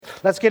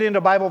Let's get into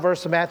a Bible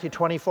verse of Matthew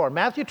 24.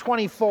 Matthew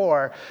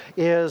 24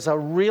 is a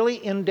really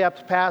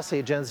in-depth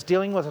passage, and it's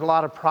dealing with a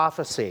lot of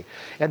prophecy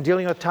and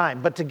dealing with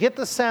time. But to get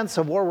the sense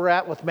of where we're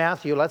at with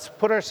Matthew, let's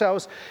put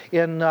ourselves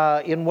in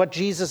what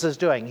Jesus is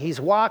doing.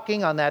 He's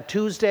walking on that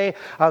Tuesday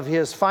of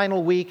his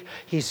final week.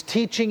 He's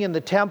teaching in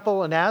the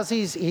temple, and as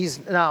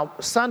he's now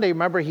Sunday,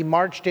 remember, he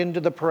marched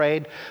into the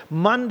parade.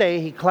 Monday,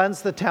 he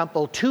cleansed the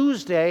temple.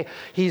 Tuesday,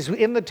 he's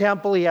in the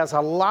temple. He has a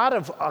lot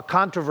of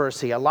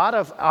controversy, a lot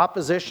of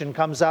opposition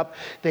comes up.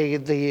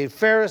 The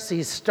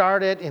Pharisees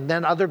start it, and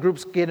then other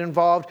groups get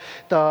involved.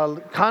 The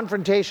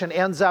confrontation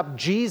ends up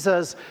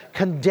Jesus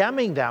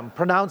condemning them,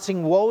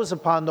 pronouncing woes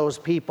upon those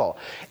people.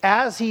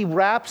 As he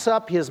wraps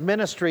up his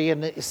ministry,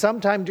 and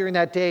sometime during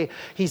that day,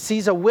 he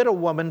sees a widow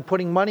woman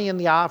putting money in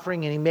the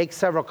offering, and he makes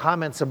several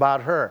comments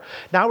about her.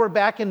 Now we're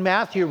back in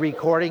Matthew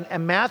recording,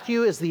 and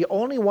Matthew is the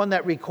only one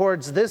that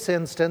records this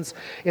instance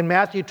in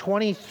Matthew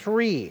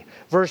 23,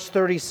 verse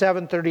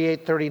 37,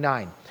 38,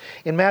 39.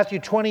 In Matthew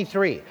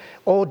 23,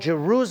 "O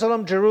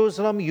Jerusalem,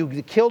 Jerusalem, you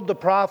killed the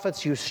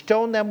prophets, you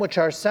stoned them which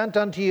are sent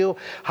unto you.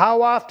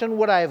 How often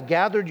would I have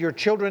gathered your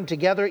children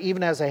together,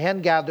 even as a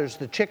hen gathers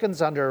the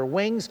chickens under her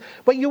wings?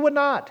 But you would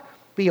not.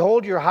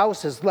 Behold, your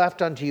house is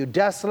left unto you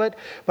desolate.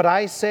 But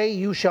I say,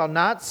 you shall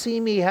not see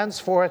me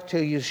henceforth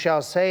till you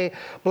shall say,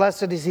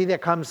 Blessed is he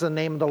that comes in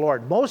the name of the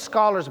Lord." Most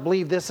scholars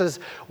believe this is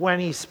when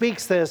he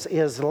speaks this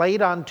is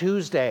late on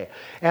Tuesday,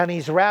 and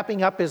he's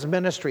wrapping up his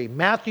ministry.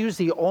 Matthew's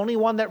the only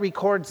one that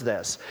records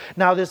this.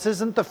 Now, this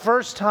isn't the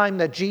first time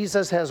that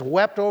Jesus has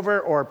wept over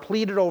or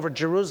pleaded over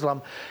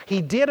Jerusalem.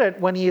 He did it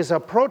when he is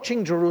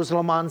approaching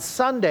Jerusalem on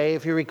Sunday,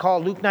 if you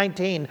recall Luke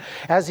 19.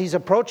 As he's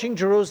approaching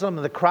Jerusalem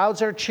and the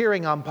crowds are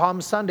cheering on Palm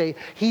Sunday,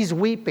 he's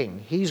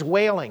weeping, he's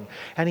wailing,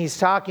 and he's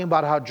talking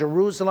about how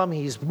Jerusalem,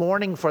 he's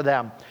mourning for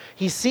them.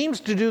 He seems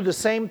to do the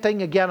same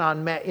thing again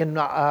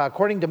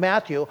according to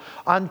Matthew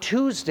on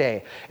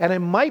Tuesday, and it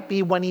might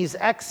be when he's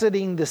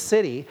exiting the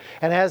city,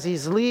 and as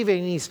he's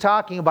leaving, he's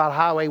talking about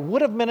how I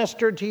would have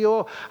ministered to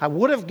you, I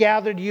would have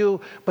gathered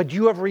you, but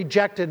you have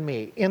rejected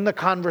me, in the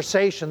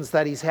conversations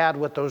that he's had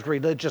with those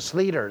religious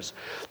leaders.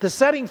 The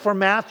setting for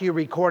Matthew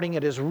recording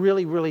it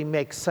really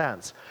makes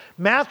sense.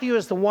 Matthew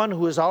is the one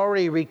who has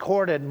already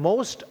recorded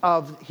most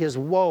of his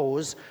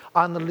woes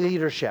on the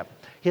leadership,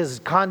 his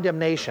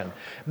condemnation.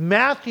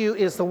 Matthew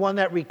is the one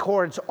that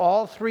records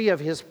all three of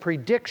his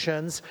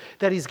predictions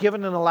that he's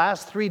given in the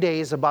last 3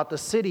 days about the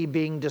city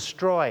being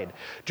destroyed.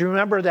 Do you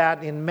remember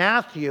that in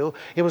Matthew,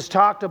 it was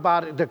talked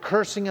about the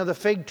cursing of the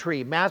fig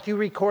tree? Matthew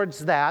records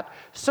that.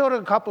 So do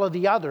a couple of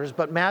the others,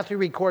 but Matthew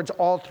records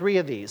all three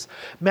of these.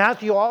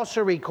 Matthew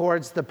also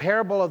records the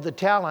parable of the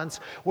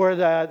talents, where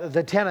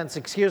the tenants,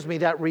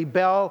 that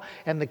rebel,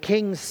 and the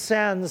king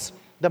sends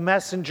the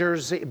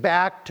messengers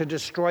back to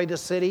destroy the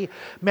city.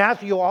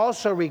 Matthew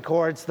also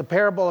records the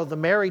parable of the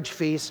marriage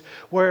feast,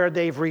 where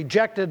they've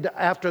rejected,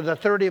 after the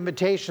third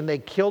invitation, they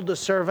killed the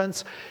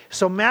servants.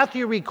 So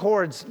Matthew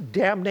records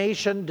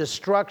damnation,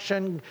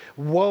 destruction,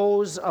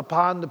 woes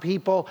upon the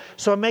people.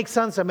 So it makes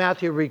sense that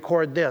Matthew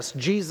record this,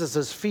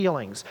 Jesus'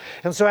 feelings.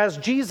 And so as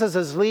Jesus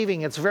is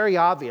leaving, it's very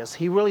obvious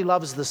he really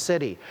loves the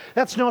city.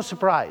 That's no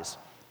surprise.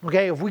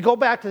 Okay, if we go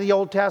back to the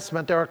Old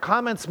Testament, there are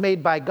comments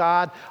made by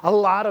God, a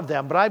lot of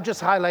them, but I've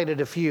just highlighted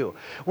a few,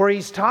 where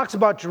he talks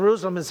about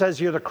Jerusalem and says,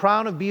 "You're the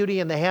crown of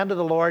beauty in the hand of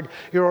the Lord.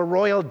 You're a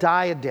royal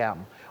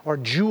diadem," or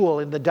jewel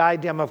in the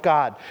diadem of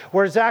God.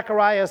 Where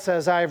Zechariah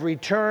says, "I have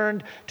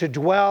returned to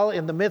dwell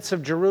in the midst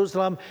of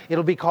Jerusalem.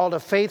 It'll be called a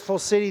faithful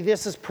city."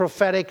 This is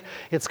prophetic.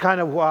 It's kind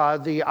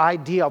of the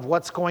idea of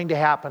what's going to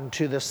happen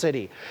to the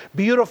city.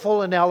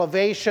 Beautiful in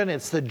elevation.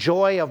 It's the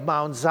joy of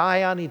Mount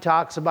Zion he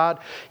talks about.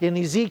 In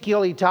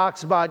Ezekiel, he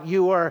talks about,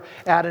 "You are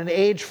at an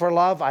age for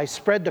love. I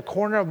spread the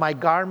corner of my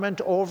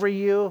garment over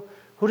you."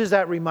 Who does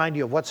that remind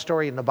you of? What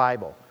story in the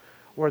Bible?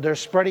 Where they're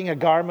spreading a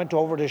garment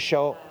over to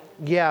show...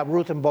 Yeah,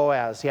 Ruth and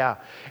Boaz, yeah.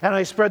 "And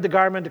I spread the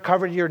garment to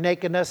cover your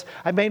nakedness.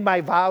 I made my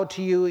vow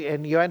to you,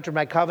 and you entered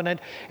my covenant."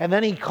 And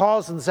then he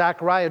calls in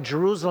Zechariah,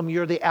 "Jerusalem,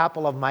 you're the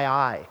apple of my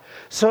eye."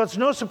 So it's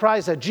no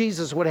surprise that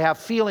Jesus would have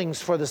feelings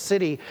for the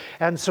city.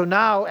 And so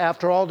now,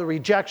 after all the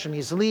rejection,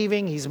 he's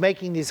leaving, he's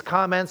making these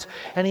comments,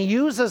 and he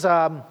uses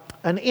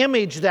an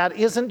image that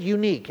isn't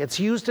unique. It's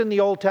used in the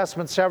Old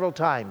Testament several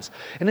times.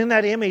 And in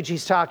that image,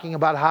 he's talking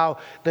about how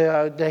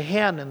the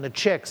hen and the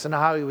chicks and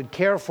how he would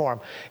care for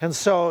them. And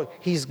so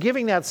he's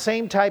giving that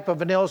same type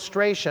of an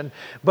illustration,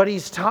 but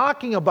he's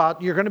talking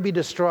about you're going to be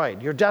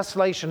destroyed. Your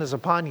desolation is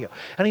upon you.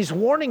 And he's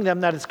warning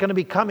them that it's going to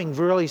be coming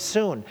really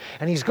soon.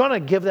 And he's going to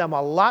give them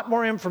a lot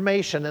more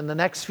information in the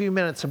next few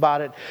minutes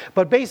about it.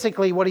 But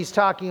basically what he's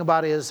talking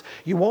about is,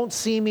 you won't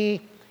see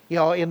me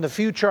in the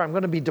future. I'm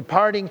going to be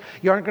departing.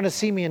 You aren't going to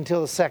see me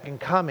until the second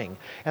coming.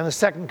 And the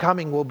second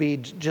coming will be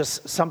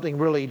just something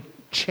really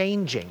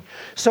changing.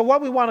 So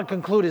what we want to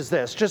conclude is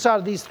this, just out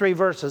of these three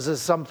verses,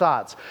 is some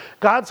thoughts.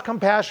 God's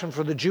compassion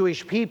for the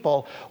Jewish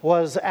people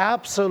was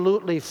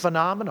absolutely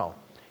phenomenal.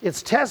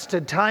 It's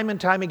tested time and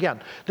time again.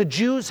 The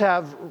Jews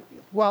have,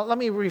 well, let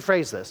me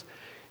rephrase this.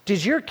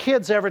 Did your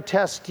kids ever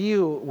test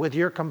you with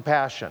your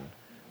compassion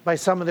by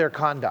some of their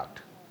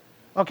conduct?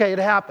 Okay, it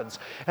happens.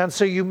 And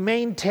so you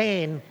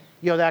maintain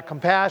that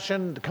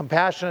compassion,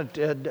 compassionate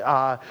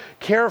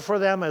care for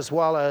them as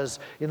well as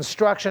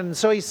instruction.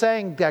 So he's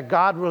saying that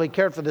God really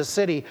cared for this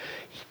city.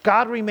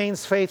 God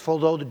remains faithful,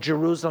 though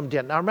Jerusalem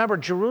didn't. Now remember,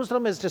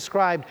 Jerusalem is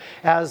described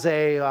as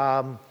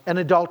an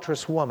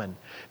adulterous woman,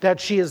 that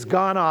she has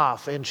gone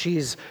off and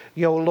she's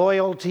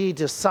loyalty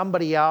to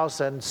somebody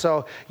else. And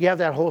so you have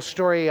that whole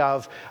story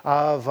of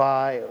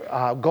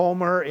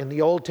Gomer in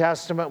the Old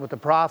Testament with the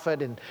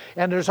prophet.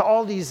 And there's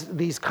all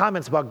these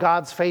comments about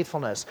God's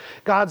faithfulness.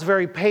 God's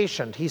very patient.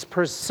 He's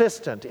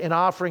persistent in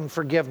offering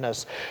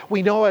forgiveness.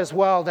 We know as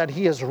well that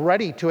he is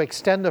ready to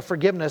extend the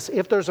forgiveness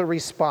if there's a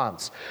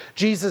response.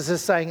 Jesus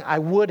is saying, I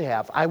would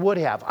have.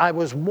 I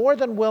was more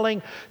than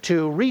willing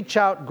to reach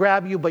out,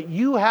 grab you, but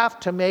you have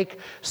to make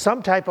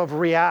some type of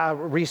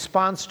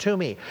response to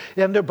me.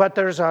 But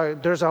there's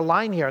a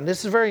line here, and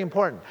this is very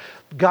important.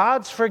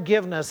 God's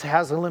forgiveness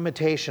has a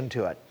limitation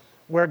to it,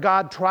 where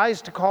God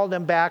tries to call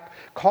them back,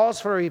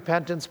 calls for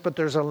repentance, but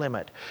there's a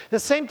limit. The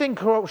same thing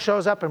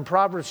shows up in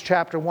Proverbs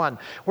chapter 1,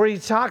 where he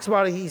talks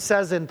about it. He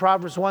says in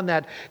Proverbs 1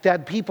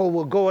 that people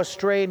will go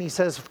astray, and he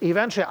says,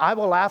 eventually, I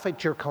will laugh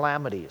at your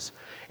calamities.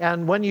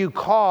 And when you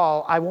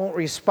call, I won't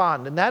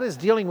respond. And that is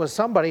dealing with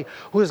somebody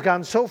who has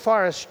gone so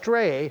far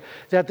astray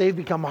that they've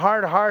become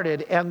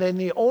hard-hearted, and then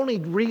the only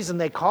reason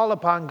they call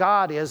upon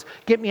God is,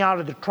 get me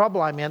out of the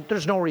trouble I'm in.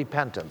 There's no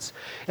repentance.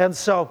 And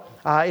so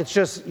it's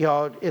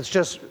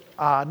just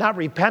not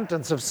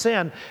repentance of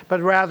sin,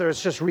 but rather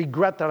it's just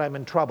regret that I'm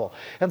in trouble.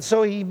 And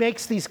so he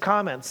makes these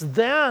comments.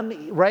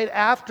 Then, right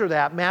after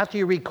that,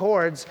 Matthew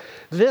records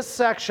this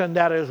section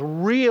that is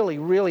really,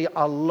 really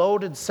a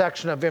loaded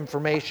section of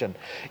information.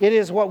 It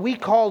is what we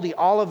call the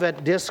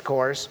Olivet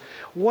Discourse.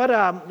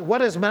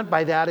 What is meant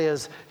by that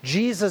is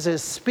Jesus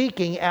is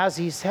speaking as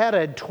he's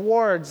headed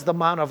towards the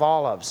Mount of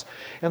Olives.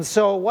 And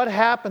so what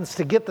happens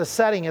to get the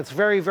setting, it's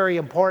very, very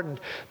important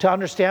to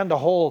understand the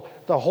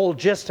whole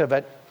gist of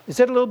it. Is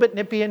it a little bit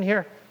nippy in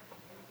here?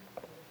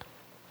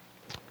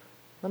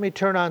 Let me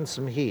turn on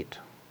some heat.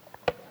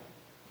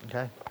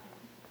 Okay?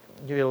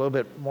 Give you a little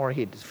bit more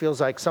heat. It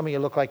feels like some of you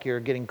look like you're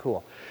getting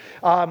cool.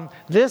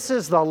 This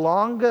is the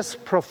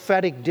longest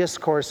prophetic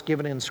discourse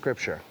given in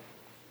Scripture.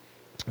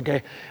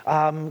 Okay,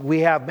 we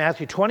have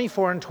Matthew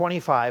 24 and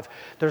 25.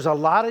 There's a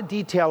lot of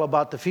detail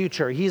about the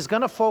future. He's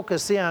going to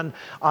focus in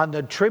on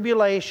the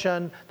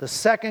tribulation, the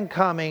second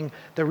coming,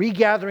 the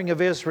regathering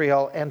of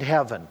Israel, and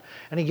heaven.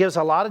 And he gives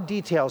a lot of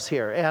details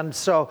here. And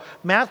so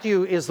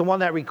Matthew is the one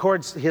that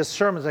records his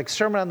sermons, like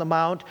Sermon on the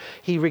Mount.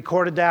 He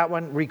recorded that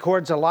one,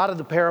 records a lot of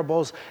the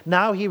parables.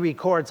 Now he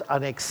records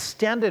an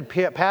extended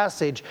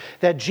passage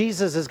that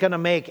Jesus is going to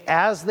make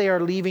as they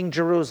are leaving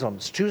Jerusalem.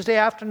 It's Tuesday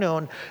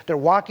afternoon. They're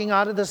walking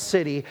out of the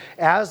city.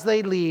 As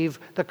they leave,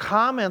 the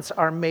comments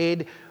are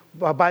made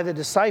by the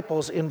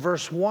disciples in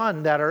verse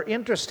 1 that are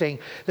interesting.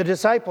 The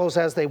disciples,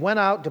 as they went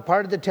out,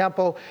 departed the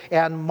temple,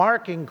 and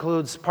Mark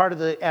includes part of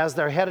as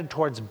they're headed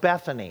towards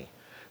Bethany.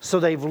 So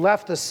they've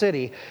left the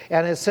city,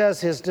 and it says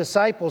his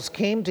disciples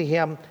came to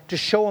him to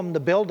show him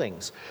the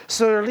buildings.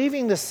 So they're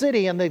leaving the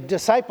city, and the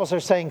disciples are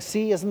saying,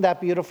 see, isn't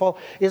that beautiful?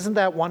 Isn't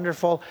that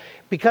wonderful?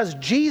 Because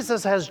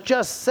Jesus has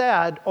just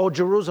said, oh,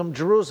 Jerusalem,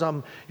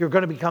 Jerusalem, you're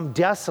going to become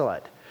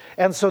desolate.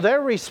 And so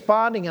they're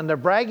responding and they're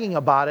bragging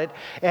about it.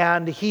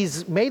 And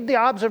he's made the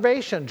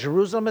observation,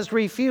 Jerusalem has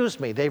refused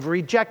me. They've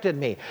rejected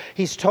me.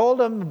 He's told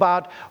them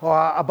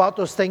about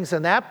those things,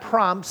 and that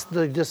prompts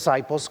the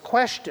disciples'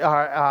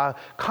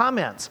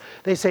 comments.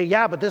 They say,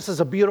 yeah, but this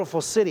is a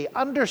beautiful city.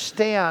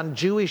 Understand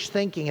Jewish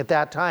thinking at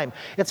that time.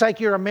 It's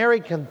like your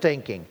American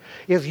thinking.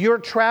 If you're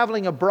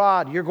traveling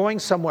abroad, you're going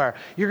somewhere,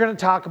 you're going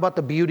to talk about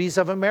the beauties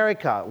of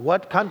America.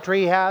 What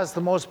country has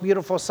the most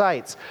beautiful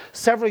sights?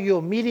 Several of you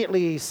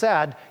immediately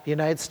said,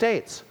 United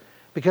States,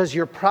 because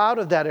you're proud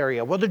of that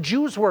area. Well, the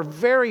Jews were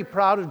very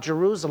proud of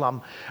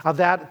Jerusalem of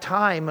that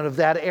time and of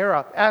that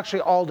era, actually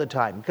all the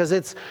time, because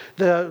it's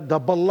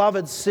the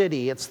beloved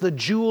city. It's the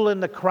jewel in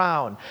the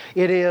crown.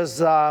 It is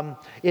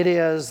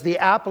the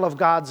apple of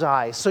God's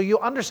eye. So you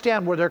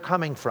understand where they're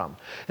coming from,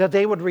 that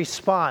they would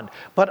respond.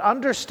 But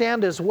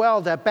understand as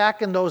well that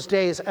back in those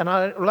days, and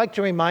I'd like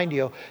to remind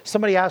you,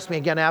 somebody asked me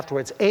again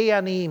afterwards,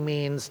 A&E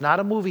means not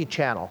a movie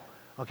channel.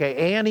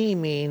 Okay, A&E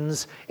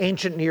means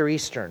Ancient Near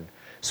Eastern.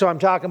 So I'm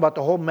talking about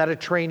the whole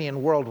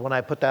Mediterranean world when I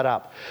put that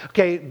up.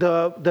 Okay,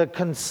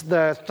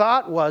 the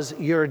thought was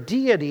your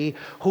deity,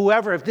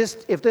 whoever, if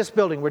this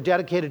building were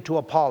dedicated to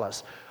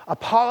Apollos,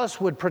 Apollos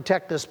would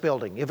protect this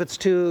building. If it's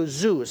to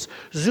Zeus,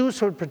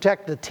 Zeus would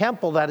protect the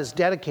temple that is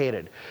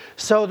dedicated.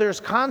 So there's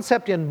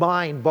concept in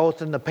mind,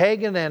 both in the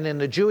pagan and in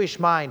the Jewish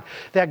mind,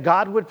 that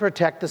God would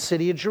protect the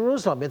city of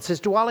Jerusalem. It's his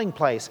dwelling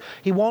place.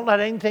 He won't let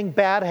anything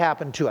bad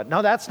happen to it.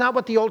 Now, that's not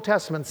what the Old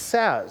Testament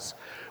says,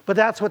 but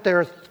that's what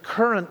their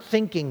current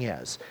thinking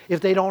is,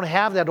 if they don't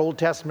have that Old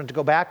Testament to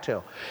go back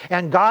to.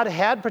 And God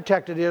had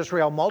protected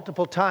Israel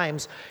multiple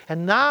times,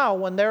 and now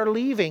when they're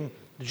leaving,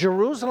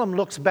 Jerusalem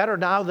looks better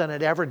now than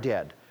it ever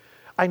did.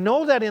 I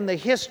know that in the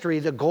history,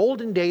 the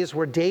golden days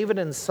were David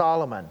and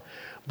Solomon.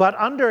 But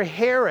under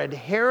Herod,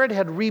 Herod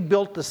had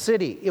rebuilt the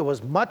city. It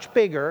was much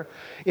bigger.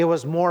 It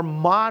was more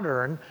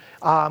modern.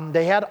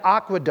 They had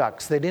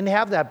aqueducts. They didn't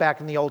have that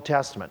back in the Old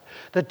Testament.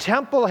 The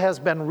temple has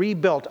been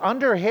rebuilt.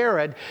 Under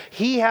Herod,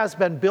 he has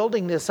been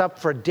building this up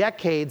for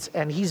decades,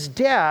 and he's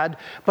dead,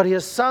 but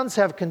his sons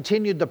have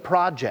continued the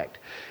project.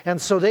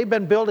 And so they've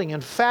been building.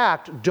 In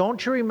fact,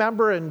 don't you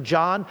remember in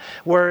John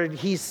where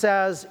he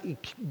says,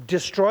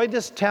 destroy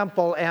this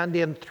temple, and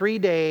in 3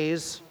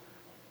 days,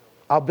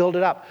 I'll build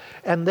it up.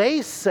 And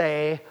they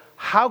say,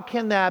 how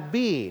can that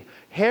be?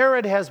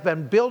 Herod has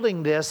been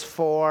building this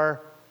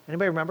for,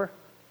 anybody remember?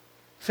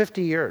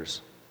 50 years.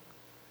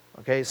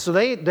 Okay, so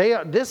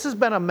this has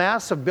been a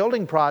massive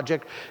building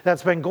project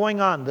that's been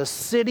going on. The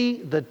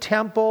city, the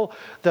temple,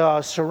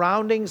 the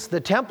surroundings. The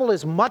temple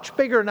is much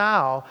bigger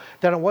now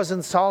than it was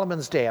in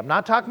Solomon's day. I'm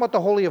not talking about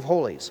the Holy of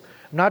Holies.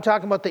 I'm not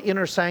talking about the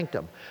inner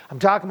sanctum. I'm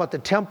talking about the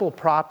temple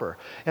proper.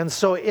 And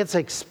so it's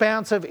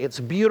expansive, it's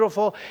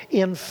beautiful.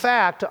 In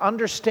fact, to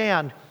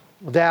understand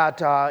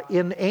that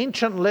in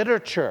ancient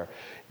literature,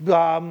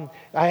 I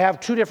have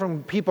two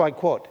different people I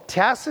quote.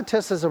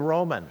 Tacitus is a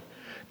Roman.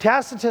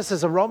 Tacitus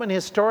is a Roman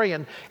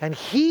historian, and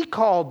he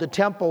called the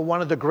temple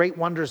one of the great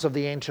wonders of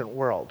the ancient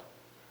world.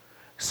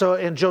 So,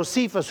 and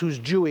Josephus, who's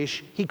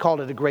Jewish, he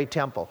called it a great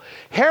temple.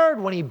 Herod,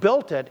 when he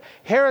built it,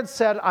 Herod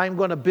said, I'm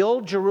going to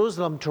build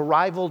Jerusalem to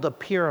rival the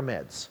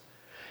pyramids.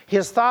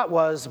 His thought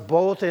was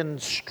both in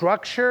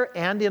structure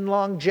and in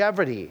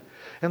longevity.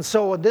 And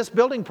so this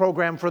building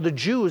program for the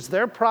Jews,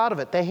 they're proud of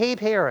it. They hate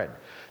Herod.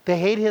 They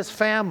hate his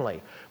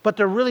family. But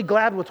they're really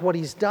glad with what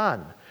he's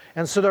done.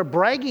 And so they're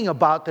bragging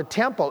about the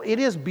temple. It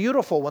is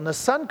beautiful. When the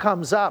sun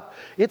comes up,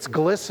 it's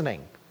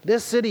glistening.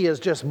 This city is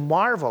just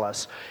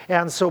marvelous.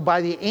 And so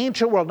by the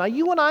ancient world, now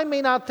you and I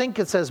may not think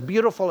it's as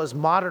beautiful as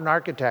modern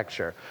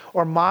architecture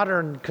or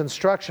modern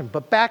construction,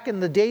 but back in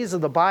the days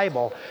of the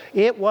Bible,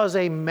 it was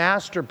a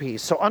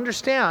masterpiece. So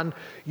understand,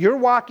 you're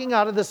walking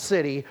out of the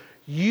city,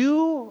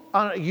 you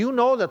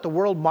know that the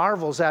world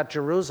marvels at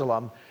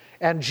Jerusalem,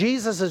 and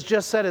Jesus has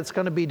just said it's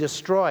going to be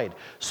destroyed.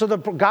 So the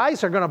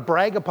guys are going to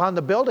brag upon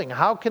the building.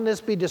 How can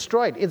this be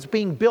destroyed? It's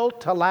being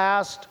built to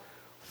last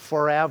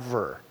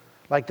forever,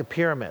 like the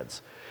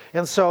pyramids.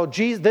 And so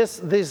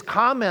these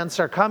comments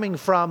are coming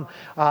from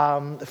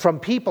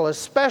people,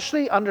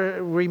 especially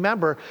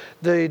remember,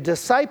 the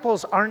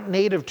disciples aren't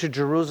native to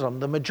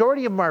Jerusalem. The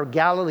majority of them are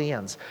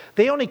Galileans.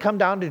 They only come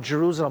down to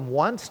Jerusalem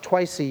once,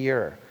 twice a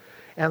year.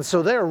 And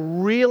so they're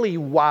really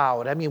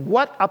wowed. I mean,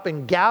 what up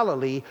in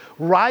Galilee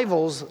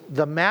rivals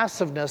the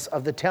massiveness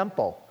of the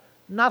temple?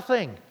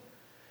 Nothing.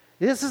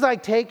 This is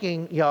like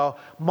taking,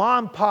 Ma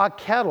and Pa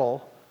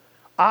Kettle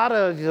out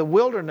of the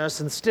wilderness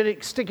and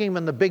sticking them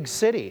in the big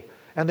city.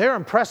 And they're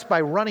impressed by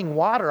running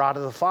water out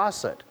of the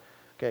faucet.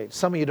 Okay,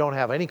 some of you don't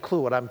have any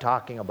clue what I'm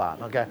talking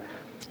about, okay?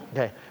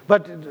 Okay,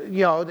 but,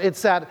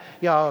 it's that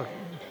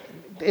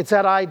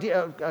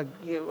idea.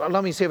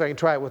 Let me see if I can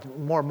try it with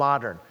more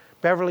modern.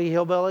 Beverly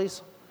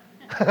Hillbillies?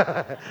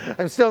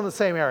 I'm still in the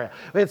same area.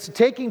 It's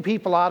taking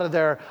people out of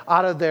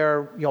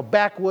their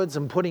backwoods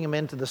and putting them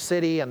into the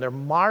city, and they're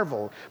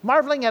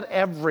marveling at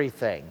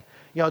everything.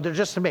 They're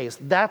just amazed.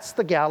 That's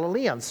the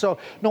Galileans. So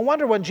no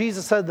wonder when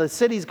Jesus said the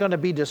city's going to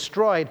be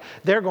destroyed,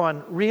 they're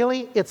going,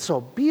 really? It's so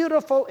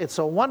beautiful. It's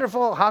so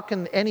wonderful. How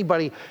can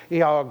anybody,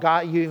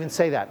 God, you even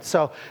say that?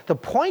 So the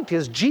point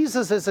is,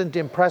 Jesus isn't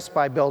impressed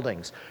by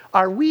buildings.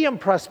 Are we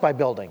impressed by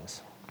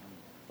buildings?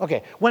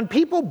 Okay, when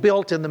people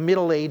built in the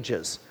Middle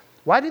Ages,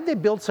 why did they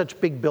build such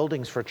big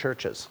buildings for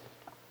churches?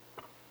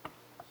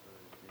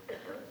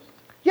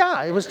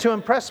 Yeah, it was to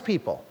impress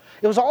people.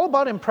 It was all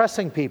about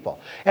impressing people.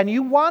 And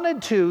you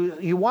wanted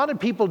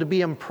people to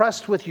be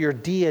impressed with your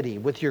deity,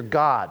 with your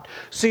God.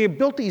 So you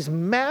built these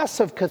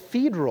massive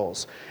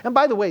cathedrals. And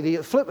by the way,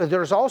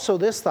 there's also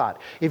this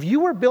thought. If you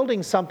were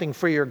building something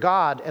for your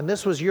God and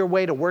this was your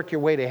way to work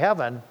your way to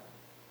heaven,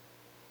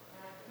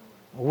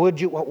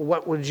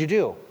 what would you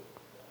do?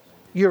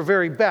 Your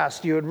very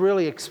best. You would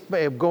really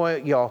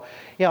go,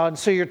 and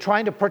so you're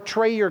trying to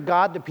portray your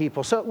God to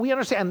people. So we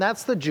understand, and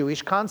that's the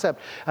Jewish concept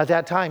at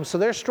that time. So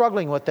they're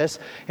struggling with this.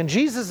 And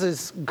Jesus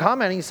is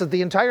commenting, he says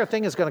the entire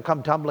thing is going to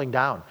come tumbling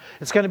down.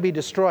 It's going to be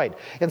destroyed.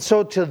 And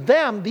so to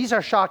them, these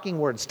are shocking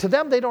words. To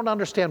them, they don't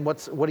understand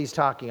what he's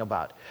talking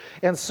about.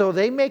 And so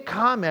they make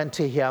comment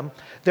to him.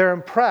 They're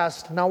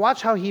impressed. Now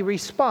watch how he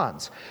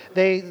responds.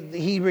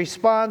 He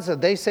responds,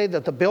 and they say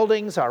that the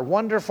buildings are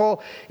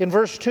wonderful. In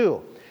verse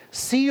 2,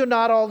 see you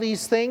not all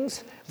these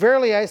things?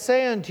 Verily I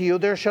say unto you,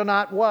 there shall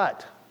not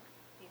what?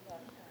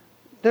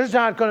 There's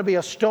not going to be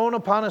a stone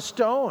upon a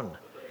stone.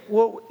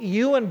 Well,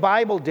 you in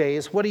Bible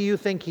days, what do you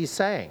think he's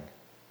saying?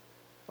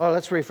 Oh,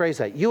 let's rephrase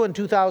that. You in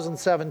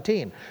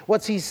 2017,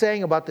 what's he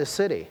saying about this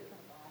city?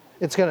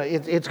 It's going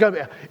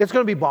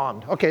to be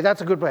bombed. Okay,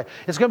 that's a good way.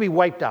 It's going to be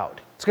wiped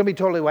out. It's going to be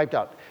totally wiped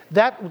out.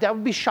 That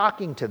would be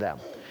shocking to them.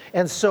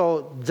 And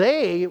so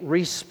they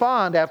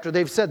respond after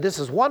they've said, this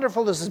is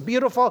wonderful, this is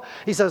beautiful.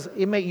 He says,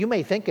 you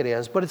may think it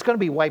is, but it's going to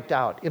be wiped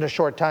out in a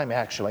short time,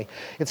 actually.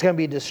 It's going to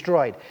be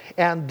destroyed.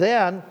 And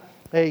then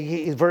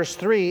Verse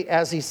 3,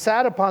 as he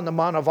sat upon the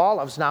Mount of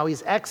Olives, now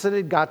he's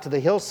exited, got to the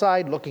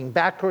hillside, looking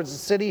back towards the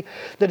city.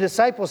 The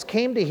disciples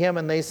came to him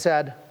and they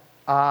said,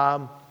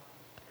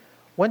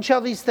 when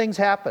shall these things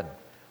happen?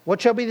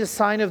 What shall be the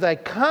sign of thy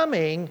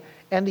coming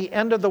and the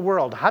end of the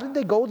world? How did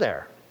they go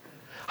there?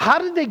 How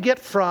did they get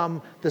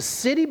from the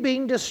city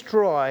being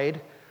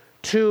destroyed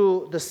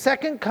to the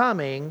second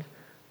coming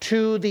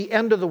to the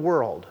end of the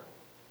world?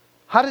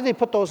 How did they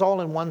put those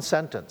all in one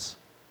sentence?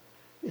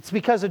 It's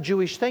because of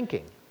Jewish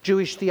thinking,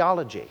 Jewish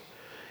theology.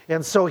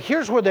 And so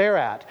here's where they're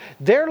at.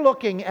 They're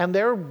looking and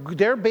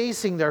they're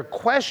basing their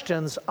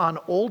questions on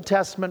Old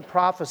Testament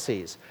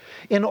prophecies.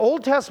 In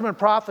Old Testament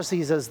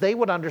prophecies, as they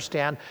would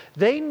understand,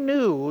 they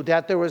knew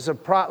that there was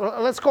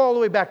let's go all the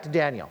way back to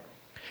Daniel.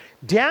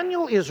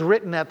 Daniel is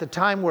written at the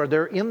time where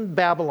they're in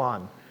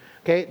Babylon.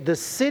 Okay, the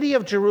city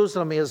of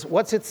Jerusalem is,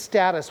 what's its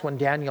status when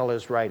Daniel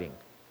is writing?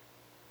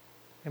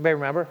 Anybody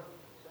remember?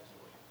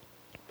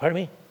 Pardon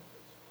me?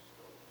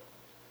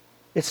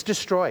 It's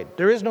destroyed.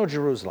 There is no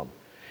Jerusalem.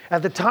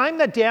 At the time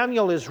that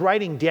Daniel is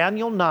writing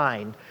Daniel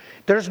 9,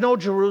 there's no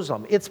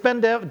Jerusalem. It's been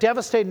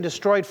devastated and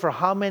destroyed for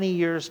how many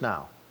years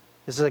now?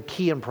 This is a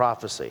key in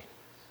prophecy.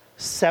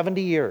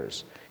 70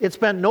 years.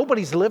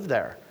 Nobody's lived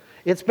there.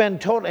 It's been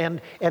total,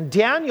 and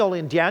Daniel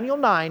in Daniel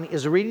 9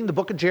 is reading the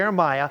book of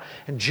Jeremiah,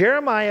 and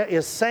Jeremiah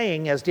is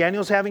saying, as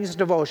Daniel's having his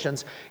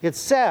devotions, it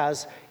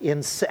says,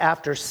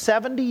 after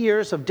 70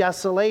 years of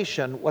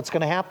desolation, what's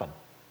going to happen?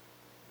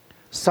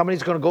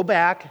 Somebody's going to go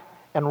back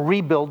and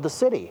rebuild the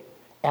city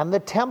and the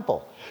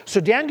temple.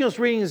 So Daniel's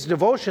reading his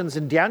devotions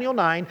in Daniel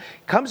 9,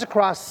 comes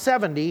across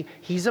 70.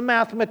 He's a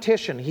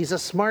mathematician. He's a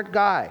smart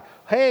guy.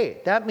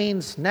 Hey, that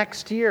means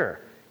next year.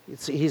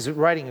 He's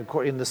writing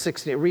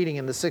reading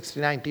in the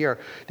 69th year.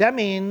 That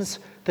means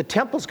the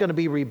temple's going to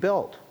be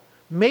rebuilt.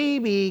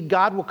 Maybe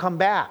God will come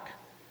back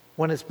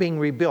when it's being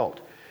rebuilt.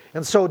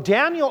 And so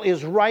Daniel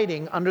is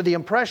writing under the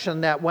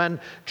impression that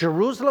when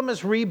Jerusalem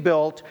is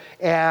rebuilt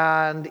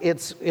and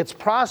it's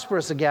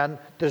prosperous again,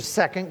 there's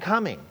second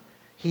coming.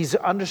 He's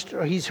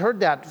heard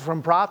that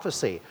from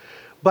prophecy.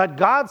 But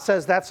God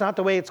says that's not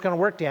the way it's going to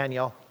work,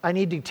 Daniel. I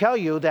need to tell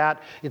you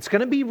that it's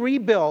going to be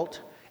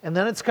rebuilt, and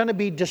then it's going to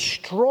be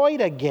destroyed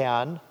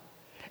again,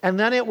 and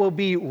then it will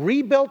be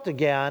rebuilt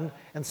again,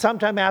 and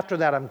sometime after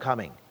that I'm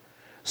coming.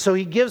 So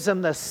he gives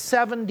them the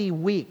 70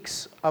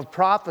 weeks of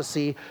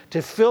prophecy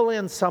to fill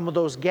in some of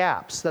those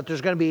gaps, that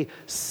there's going to be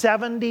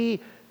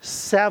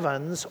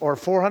 77s or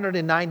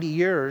 490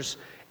 years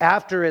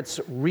after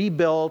it's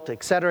rebuilt,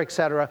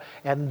 etc.,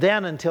 and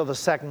then until the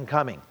second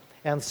coming.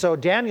 And so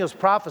Daniel's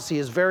prophecy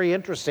is very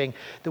interesting,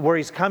 where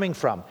he's coming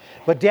from.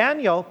 But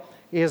Daniel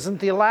isn't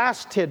the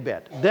last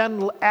tidbit.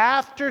 Then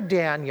after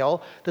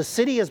Daniel, the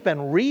city has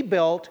been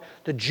rebuilt,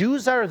 the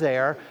Jews are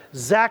there.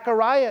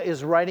 Zechariah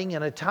is writing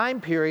in a time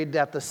period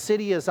that the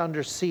city is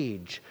under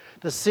siege.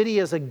 The city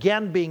is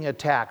again being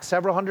attacked.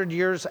 Several hundred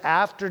years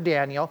after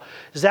Daniel,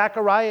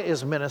 Zechariah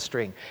is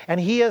ministering. And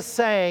he is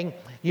saying,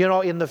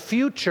 in the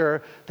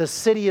future, the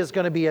city is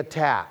going to be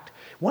attacked.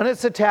 When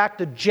it's attacked,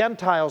 the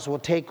Gentiles will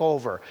take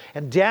over.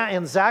 And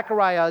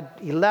Zechariah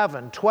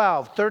 11,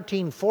 12,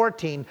 13,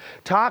 14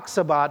 talks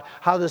about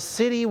how the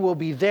city will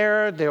be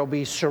there, they'll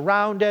be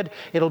surrounded,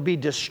 it'll be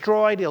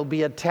destroyed, it'll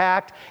be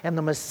attacked, and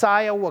the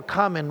Messiah will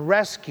come and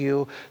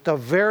rescue the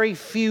very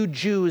few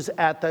Jews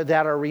that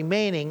are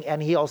remaining,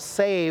 and he'll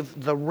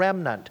save the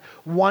remnant,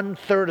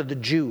 1/3 of the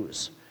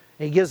Jews.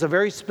 He gives a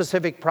very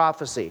specific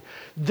prophecy.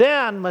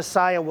 Then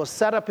Messiah will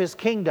set up his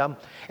kingdom,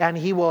 and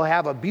he will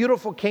have a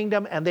beautiful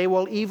kingdom, and they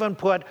will even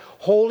put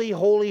holy,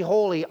 holy,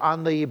 holy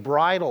on the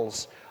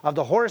bridles of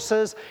the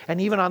horses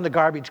and even on the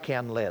garbage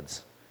can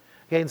lids.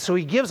 Okay, and so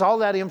he gives all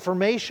that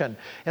information.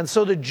 And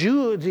so the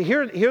Jews,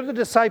 here the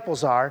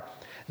disciples are.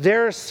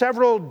 They're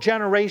several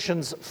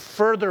generations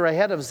further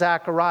ahead of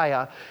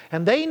Zechariah,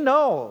 and they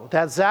know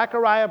that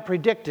Zechariah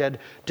predicted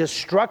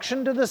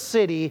destruction to the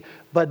city,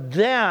 but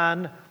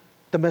then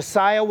the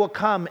Messiah will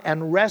come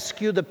and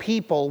rescue the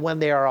people when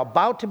they are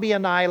about to be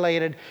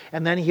annihilated,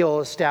 and then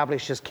he'll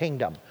establish his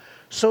kingdom.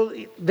 So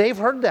they've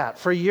heard that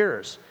for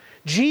years.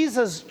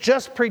 Jesus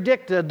just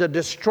predicted the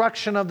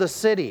destruction of the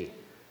city.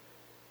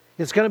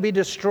 It's going to be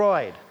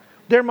destroyed.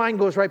 Their mind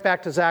goes right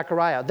back to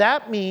Zechariah.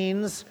 That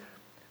means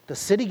the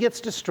city gets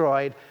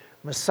destroyed,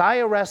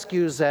 Messiah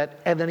rescues it,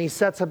 and then he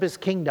sets up his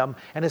kingdom,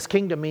 and his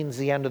kingdom means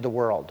the end of the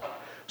world.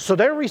 So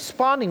they're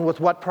responding with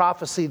what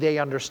prophecy they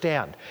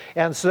understand.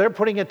 And so they're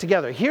putting it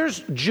together. Here's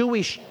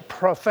Jewish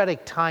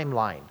prophetic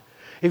timeline.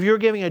 If you're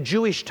giving a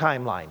Jewish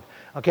timeline,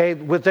 okay,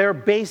 with their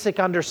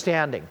basic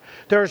understanding,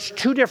 there's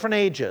two different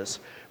ages.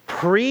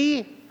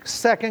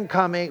 Pre-second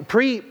coming,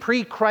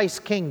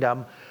 pre-Christ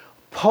kingdom,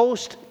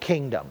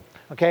 post-kingdom.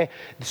 Okay?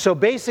 So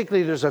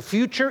basically there's a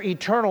future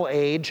eternal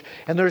age,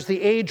 and there's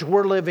the age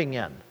we're living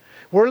in.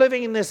 We're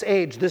living in this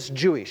age, this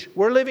Jewish.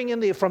 We're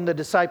living from the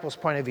disciples'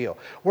 point of view.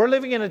 We're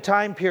living in a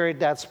time period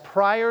that's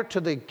prior to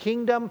the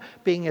kingdom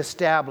being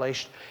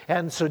established.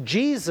 And so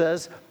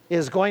Jesus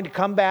is going to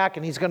come back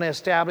and he's going to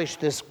establish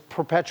this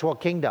perpetual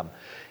kingdom.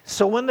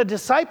 So when the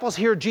disciples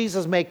hear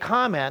Jesus make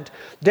comment,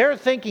 they're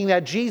thinking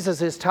that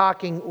Jesus is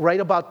talking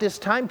right about this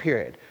time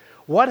period.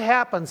 What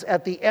happens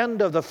at the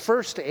end of the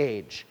first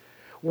age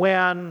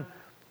when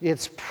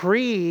it's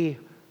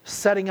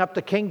pre-setting up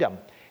the kingdom?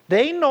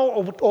 They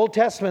know Old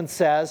Testament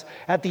says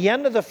at the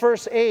end of the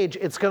first age,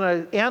 it's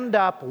going to end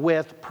up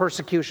with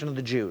persecution of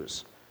the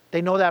Jews.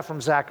 They know that from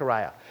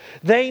Zechariah.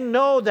 They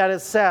know that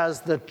it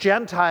says the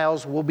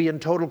Gentiles will be in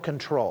total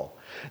control.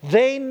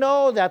 They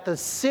know that the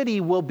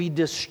city will be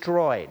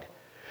destroyed.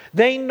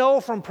 They know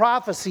from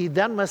prophecy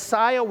then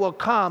Messiah will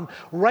come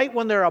right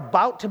when they're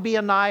about to be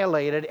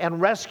annihilated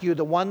and rescue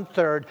the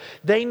 1/3.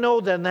 They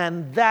know that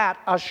then that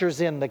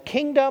ushers in the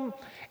kingdom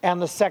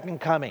and the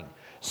second coming.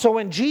 So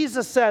when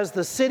Jesus says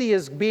the city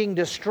is being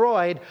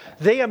destroyed,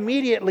 they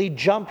immediately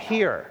jump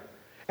here.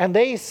 And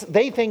they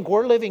think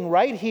we're living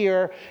right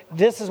here.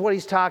 This is what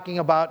he's talking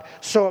about.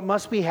 So it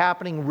must be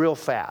happening real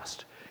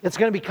fast. It's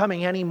going to be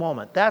coming any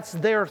moment. That's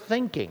their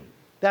thinking.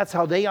 That's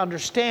how they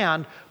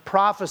understand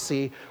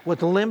prophecy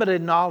with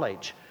limited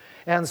knowledge.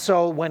 And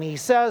so when he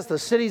says the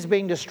city's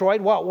being destroyed,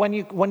 well, when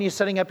you're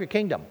setting up your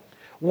kingdom?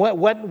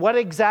 What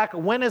exactly,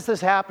 when is this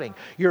happening?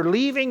 You're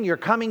leaving, you're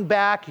coming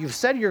back, you've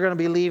said you're going to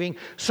be leaving,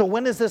 so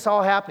when is this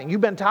all happening?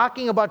 You've been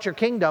talking about your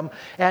kingdom,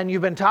 and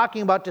you've been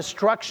talking about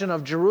destruction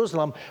of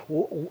Jerusalem.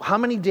 How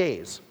many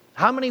days?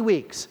 How many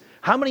weeks?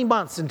 How many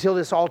months until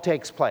this all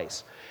takes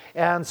place?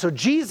 And so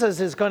Jesus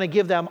is going to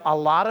give them a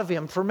lot of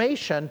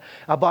information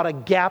about a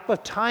gap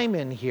of time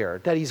in here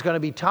that he's going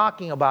to be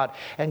talking about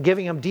and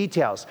giving them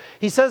details.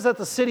 He says that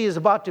the city is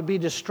about to be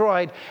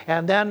destroyed,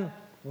 and then,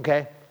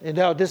 okay,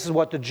 now this is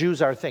what the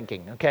Jews are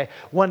thinking, okay?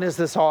 When is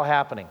this all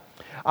happening?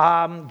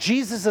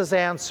 Jesus'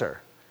 answer.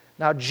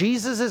 Now,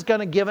 Jesus is going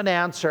to give an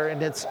answer,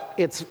 and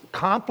it's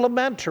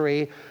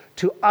complementary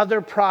to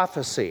other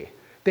prophecy.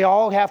 They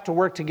all have to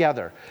work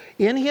together.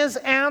 In his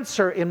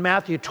answer in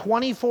Matthew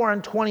 24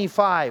 and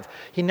 25,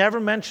 he never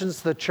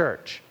mentions the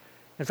church.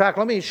 In fact,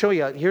 let me show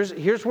you.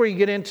 Here's where you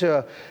get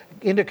into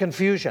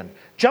confusion.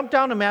 Jump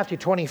down to Matthew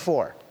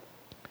 24.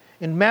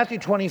 In Matthew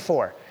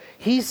 24,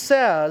 he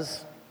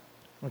says,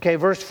 okay,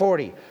 verse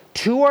 40,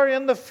 2 are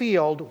in the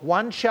field,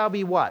 one shall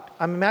be what?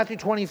 I'm in Matthew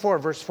 24,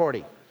 verse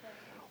 40.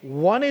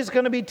 One is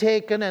going to be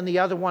taken and the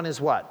other one is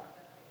what?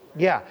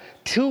 Yeah.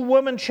 2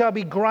 women shall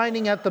be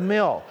grinding at the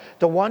mill.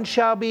 The one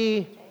shall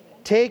be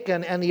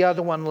taken and the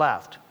other one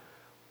left.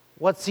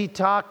 What's he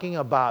talking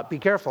about? Be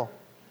careful.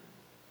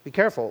 Be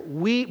careful.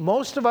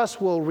 Most of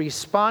us will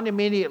respond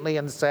immediately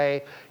and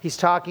say, he's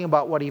talking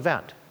about what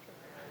event?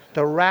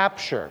 The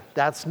rapture.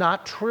 That's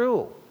not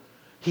true.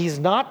 He's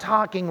not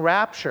talking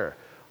rapture.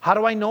 How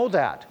do I know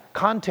that?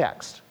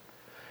 Context.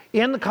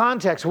 In the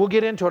context, we'll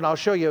get into it and I'll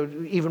show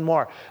you even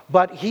more.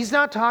 But he's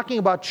not talking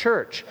about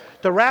church.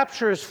 The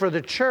rapture is for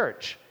the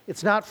church.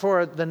 It's not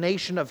for the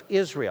nation of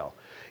Israel.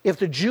 If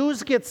the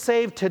Jews get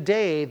saved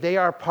today, they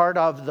are part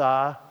of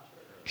the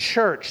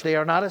church. They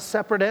are not a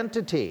separate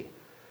entity.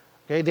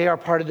 Okay, they are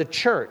part of the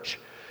church.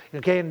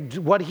 Okay, and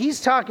what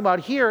he's talking about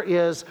here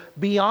is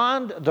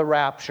beyond the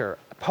rapture,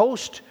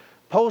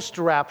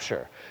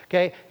 post-rapture.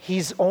 Okay,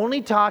 he's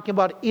only talking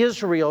about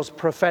Israel's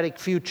prophetic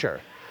future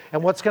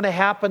and what's going to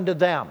happen to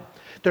them.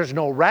 There's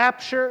no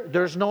rapture.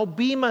 There's no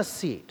Bema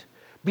seat.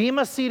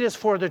 Bema seat is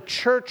for the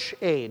church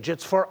age.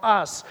 It's for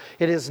us.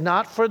 It is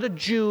not for the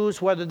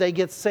Jews, whether they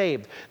get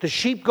saved. The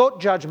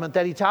sheep-goat judgment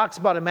that he talks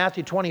about in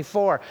Matthew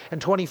 24 and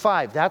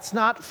 25, that's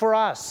not for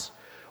us.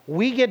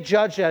 We get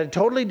judged at a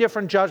totally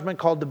different judgment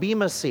called the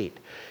Bema seat.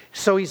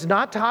 So he's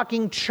not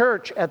talking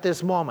church at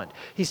this moment.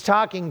 He's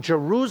talking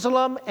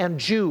Jerusalem and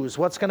Jews.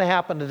 What's going to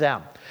happen to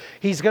them?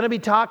 He's going to be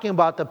talking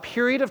about the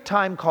period of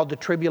time called the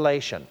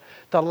tribulation,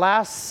 the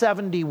last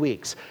 70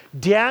 weeks.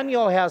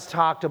 Daniel has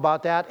talked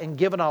about that and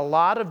given a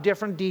lot of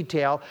different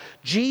detail.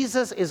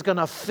 Jesus is going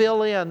to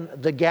fill in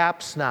the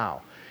gaps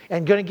now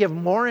and going to give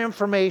more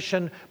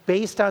information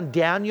based on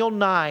Daniel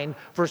 9,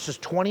 verses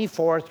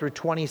 24 through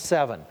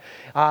 27.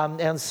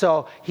 And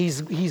so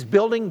he's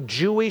building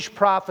Jewish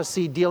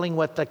prophecy dealing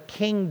with the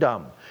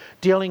kingdom,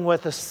 dealing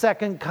with the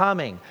second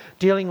coming,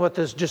 dealing with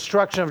this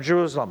destruction of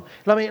Jerusalem.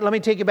 Let me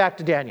take you back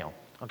to Daniel.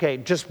 Okay,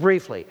 just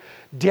briefly.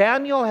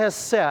 Daniel has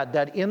said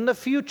that in the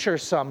future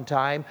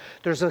sometime,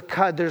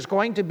 there's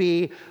going to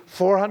be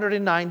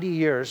 490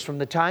 years from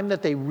the time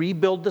that they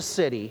rebuild the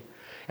city.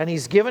 And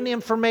he's given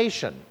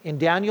information in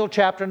Daniel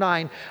chapter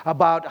 9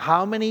 about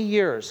how many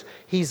years.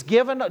 He's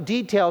given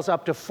details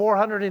up to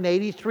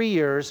 483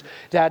 years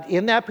that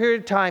in that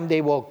period of time they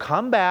will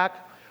come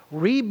back,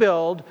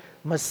 rebuild.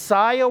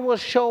 Messiah will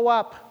show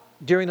up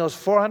during those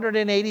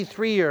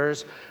 483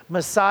 years.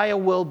 Messiah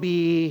will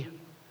be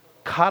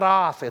cut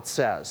off, it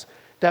says.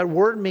 That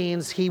word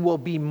means he will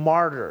be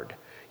martyred.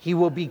 He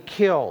will be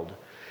killed.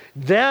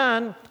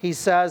 Then, he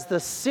says, the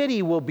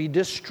city will be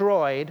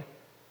destroyed.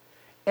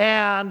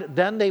 And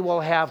then they will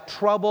have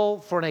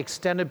trouble for an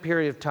extended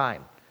period of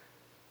time.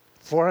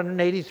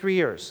 483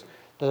 years.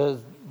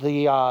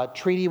 The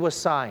treaty was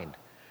signed.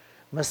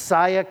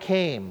 Messiah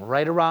came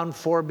right around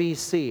 4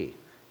 BC.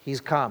 He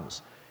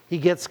comes. He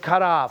gets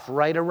cut off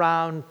right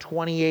around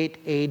 28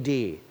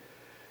 AD.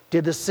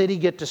 Did the city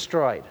get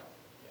destroyed?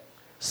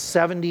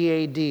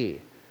 70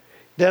 AD.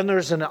 Then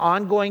there's an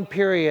ongoing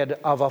period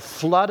of a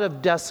flood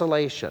of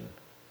desolation.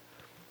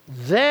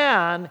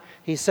 Then,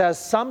 he says,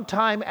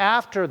 sometime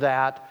after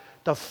that,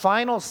 the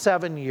final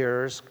 7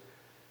 years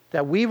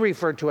that we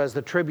refer to as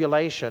the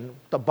tribulation,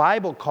 the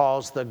Bible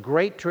calls the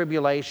Great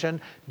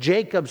Tribulation,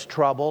 Jacob's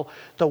trouble,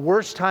 the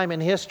worst time in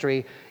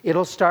history.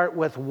 It'll start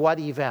with what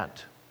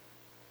event?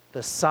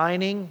 The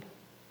signing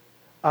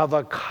of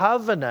a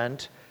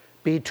covenant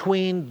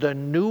between the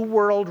New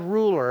World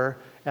ruler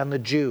and the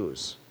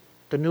Jews.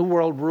 The New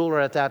World ruler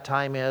at that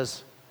time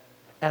is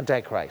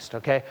Antichrist,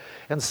 okay?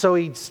 And so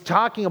he's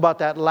talking about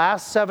that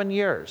last 7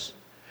 years.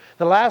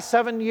 The last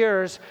 7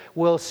 years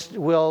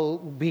will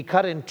be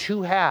cut in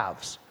two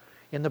halves.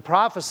 In the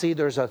prophecy,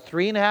 there's a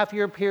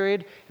 3.5-year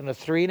period and a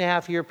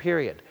 3.5-year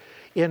period.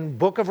 In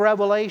book of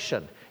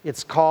Revelation,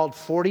 it's called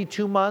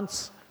 42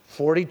 months,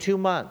 42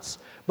 months.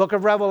 Book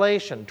of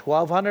Revelation,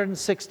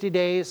 1,260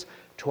 days,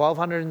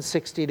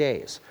 1,260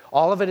 days.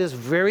 All of it is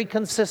very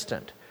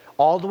consistent,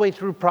 all the way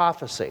through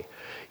prophecy.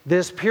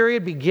 This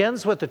period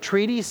begins with the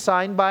treaty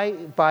signed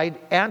by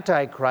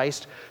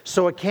Antichrist,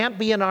 so it can't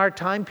be in our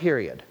time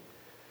period.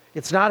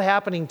 It's not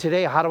happening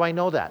today. How do I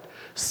know that?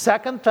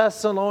 2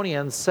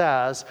 Thessalonians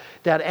says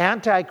that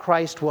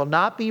Antichrist will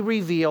not be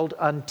revealed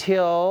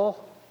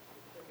until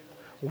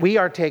we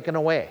are taken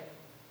away.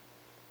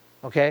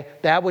 Okay?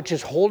 That which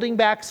is holding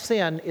back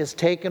sin is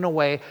taken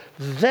away.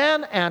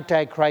 Then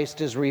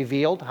Antichrist is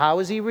revealed. How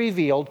is he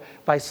revealed?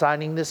 By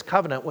signing this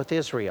covenant with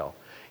Israel.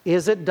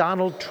 Is it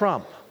Donald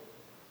Trump?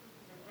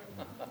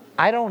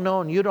 I don't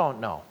know and you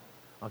don't know.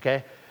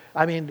 Okay?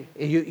 I mean,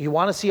 you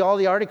want to see all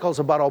the articles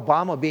about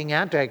Obama being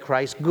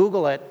Antichrist,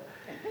 Google it.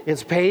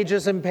 It's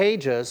pages and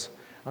pages.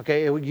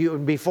 Okay,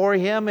 before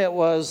him it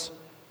was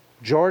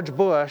George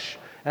Bush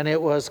and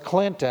it was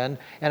Clinton,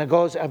 and it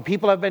goes, and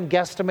people have been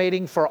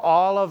guesstimating for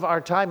all of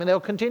our time, and they'll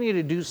continue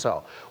to do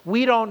so.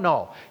 We don't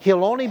know.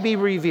 He'll only be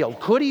revealed.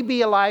 Could he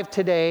be alive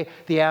today?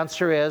 The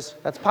answer is,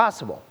 that's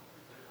possible.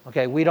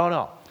 Okay, we don't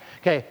know.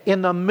 Okay,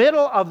 in the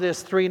middle of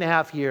this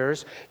 3.5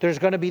 years, there's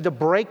going to be the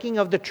breaking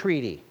of the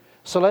treaty.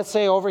 So let's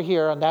say over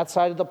here on that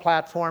side of the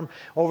platform,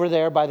 over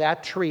there by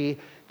that tree,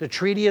 the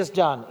treaty is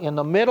done. In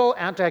the middle,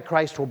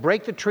 Antichrist will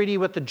break the treaty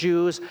with the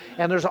Jews,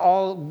 and there's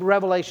all,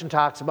 Revelation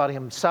talks about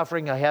him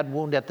suffering a head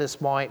wound at this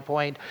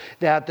point,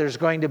 that there's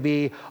going to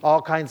be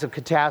all kinds of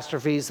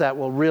catastrophes that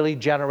will really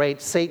generate,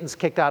 Satan's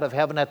kicked out of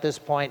heaven at this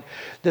point.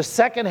 The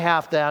second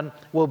half then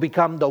will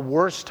become the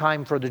worst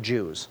time for the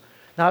Jews.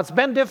 Now it's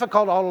been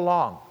difficult all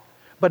along,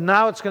 but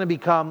now it's going to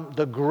become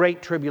the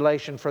great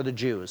tribulation for the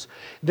Jews.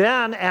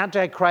 Then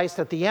Antichrist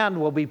at the end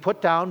will be put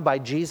down by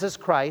Jesus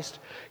Christ.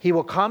 He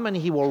will come and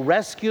he will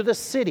rescue the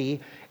city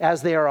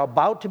as they are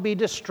about to be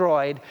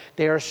destroyed.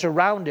 They are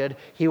surrounded.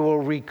 He will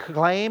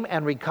reclaim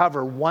and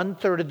recover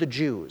 1/3 of the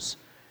Jews.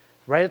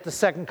 Right at the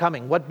second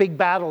coming. What big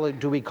battle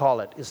do we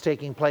call it is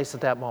taking place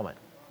at that moment?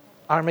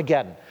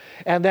 Armageddon.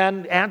 And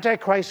then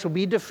Antichrist will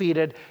be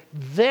defeated.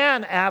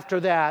 Then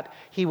after that,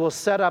 he will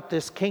set up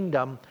this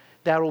kingdom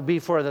that will be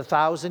for the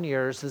 1,000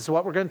 years. This is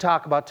what we're going to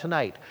talk about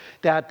tonight.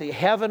 That the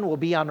heaven will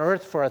be on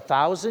earth for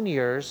 1,000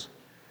 years.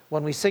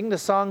 When we sing the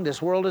song,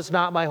 "This world is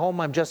not my home,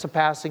 I'm just a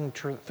passing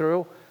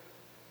through."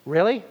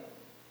 Really?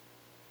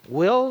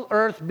 Will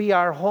earth be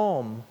our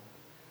home,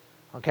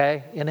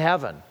 okay, in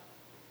heaven?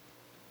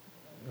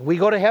 We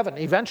go to heaven.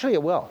 Eventually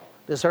it will.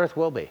 This earth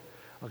will be.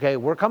 Okay,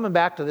 we're coming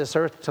back to this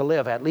earth to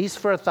live, at least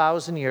for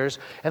 1,000 years,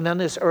 and then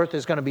this earth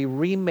is going to be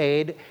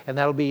remade, and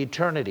that'll be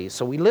eternity.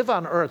 So we live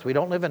on earth. We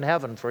don't live in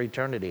heaven for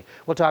eternity.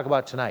 We'll talk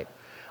about tonight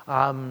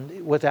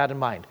with that in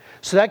mind.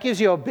 So that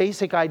gives you a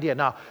basic idea.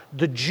 Now,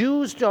 the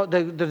Jews,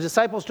 the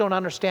disciples don't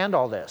understand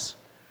all this.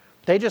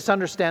 They just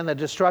understand the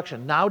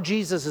destruction. Now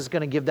Jesus is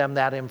going to give them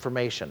that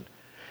information,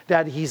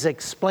 that he's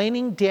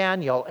explaining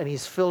Daniel, and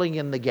he's filling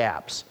in the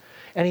gaps.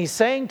 And he's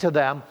saying to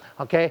them,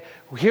 okay,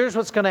 here's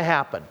what's going to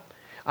happen.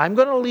 I'm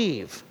going to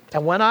leave,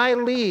 and when I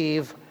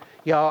leave,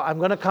 I'm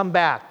going to come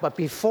back. But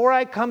before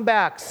I come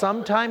back,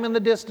 sometime in the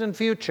distant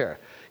future,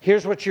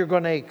 here's what you're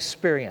going to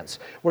experience.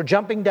 We're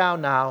jumping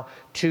down now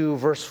to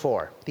verse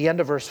 4, the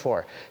end of verse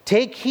 4.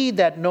 "Take heed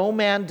that no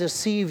man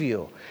deceive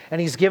you." And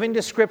he's giving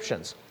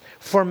descriptions.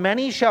 "For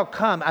many shall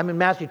come," I'm in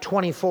Matthew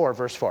 24,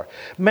 verse 4.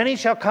 "Many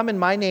shall come in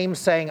my name,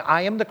 saying,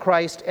 I am the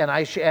Christ,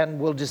 and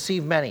will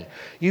deceive many.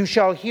 You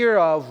shall hear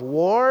of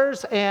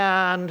wars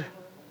and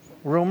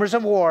rumors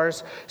of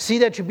wars. See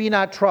that you be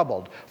not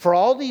troubled. For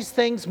all these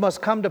things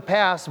must come to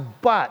pass,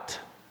 but,"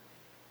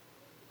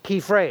 key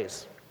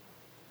phrase,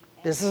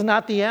 this is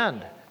not the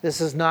end.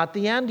 This is not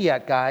the end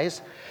yet,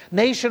 guys.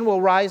 "Nation will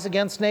rise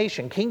against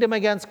nation, kingdom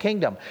against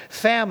kingdom,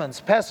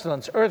 famines,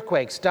 pestilence,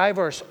 earthquakes,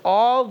 diverse."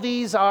 All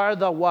these are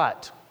the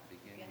what?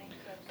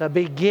 The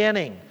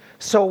beginning.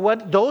 So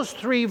what those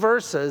 3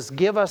 verses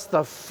give us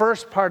the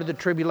first part of the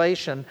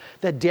tribulation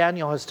that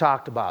Daniel has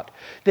talked about.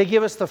 They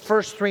give us the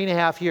first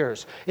 3.5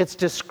 years. It's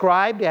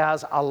described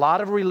as a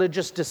lot of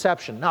religious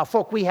deception. Now,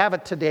 folk, we have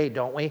it today,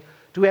 don't we?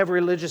 Do we have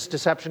religious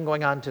deception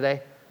going on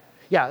today?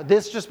 Yeah,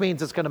 this just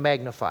means it's going to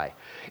magnify.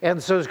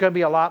 And so there's going to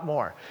be a lot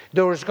more.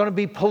 There's going to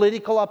be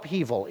political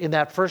upheaval in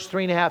that first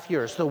 3.5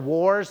 years. The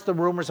wars, the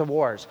rumors of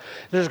wars.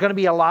 There's going to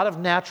be a lot of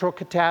natural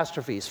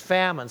catastrophes,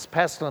 famines,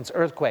 pestilence,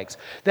 earthquakes.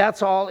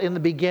 That's all in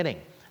the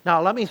beginning.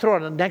 Now, let me throw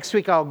it. Next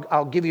week,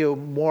 I'll give you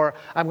more.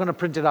 I'm going to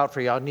print it out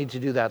for you. I'll need to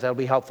do that. That'll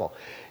be helpful.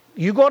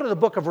 You go to the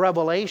book of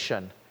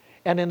Revelation,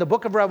 and in the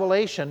book of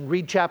Revelation,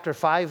 read chapter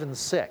 5 and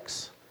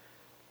 6.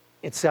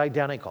 It's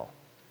identical.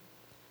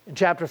 In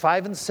chapter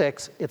 5 and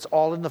 6, it's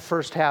all in the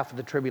first half of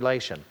the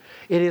tribulation.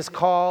 It is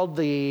called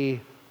the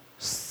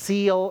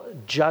seal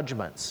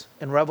judgments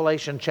in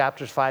Revelation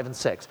chapters 5 and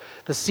 6.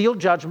 The seal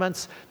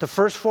judgments, the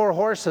first 4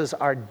 horses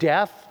are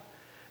death,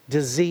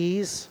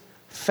 disease,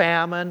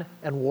 famine,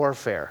 and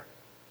warfare.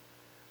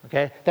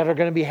 Okay, that are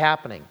going to be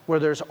happening, where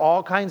there's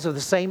all kinds of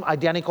the same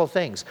identical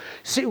things.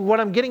 See, what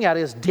I'm getting at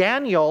is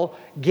Daniel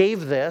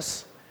gave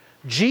this,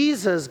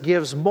 Jesus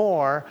gives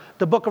more,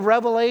 the book of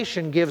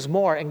Revelation gives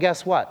more, and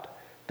guess what?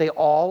 They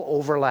all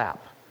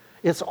overlap.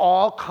 It's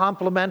all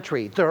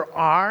complementary. There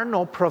are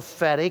no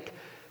prophetic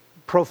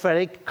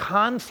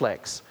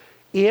conflicts.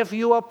 If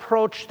you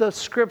approach the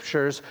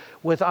scriptures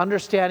with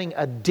understanding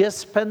a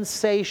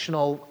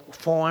dispensational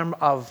form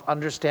of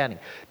understanding.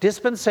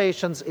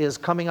 Dispensations is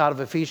coming out of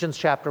Ephesians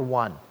chapter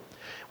 1,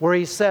 where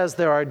he says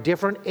there are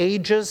different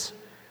ages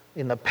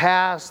in the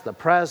past, the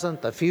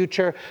present, the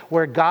future,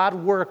 where God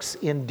works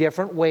in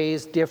different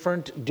ways,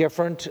 different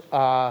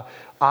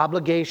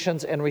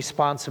obligations and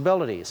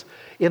responsibilities.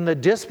 In the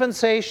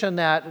dispensation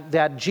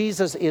that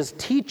Jesus is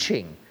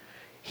teaching,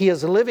 he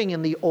is living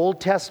in the Old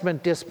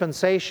Testament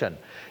dispensation.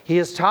 He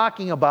is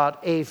talking about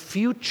a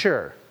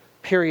future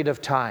period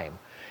of time.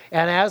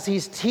 And as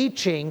he's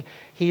teaching,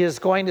 he is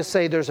going to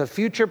say there's a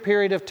future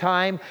period of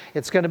time.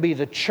 It's going to be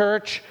the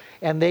church,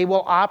 and they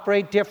will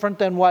operate different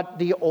than what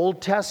the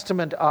Old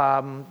Testament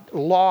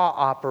law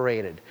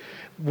operated.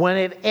 When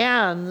it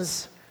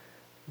ends,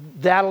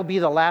 that'll be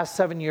the last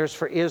 7 years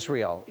for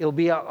Israel. It'll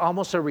be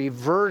almost a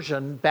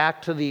reversion back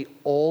to the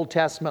Old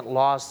Testament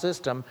law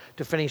system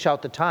to finish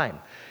out the time.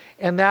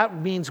 And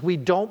that means we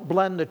don't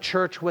blend the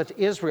church with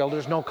Israel.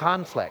 There's no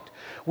conflict.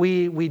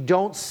 We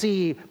don't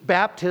see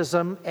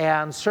baptism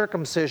and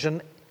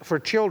circumcision for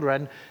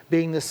children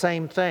being the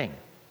same thing.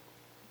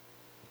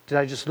 Did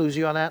I just lose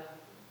you on that?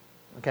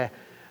 Okay.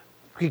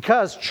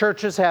 Because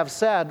churches have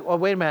said, well,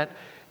 wait a minute,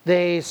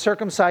 they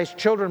circumcised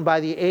children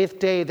by the 8th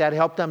day. That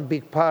helped them be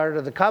part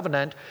of the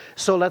covenant.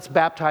 So let's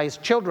baptize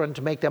children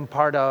to make them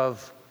part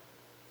of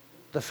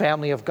the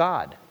family of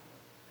God.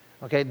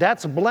 Okay,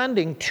 that's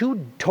blending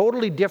 2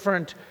 totally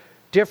different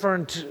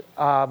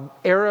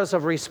eras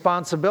of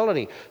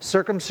responsibility.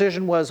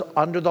 Circumcision was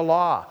under the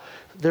law.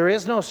 There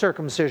is no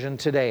circumcision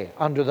today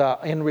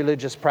in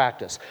religious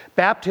practice.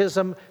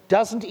 Baptism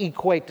doesn't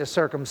equate to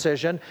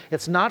circumcision.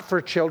 It's not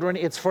for children.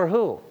 It's for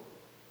who?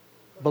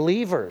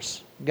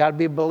 Believers. Got to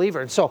be a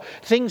believer. And so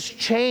things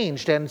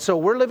changed. And so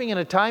we're living in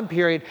a time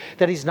period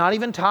that he's not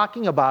even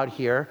talking about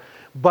here.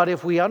 But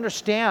if we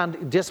understand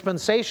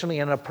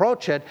dispensationally and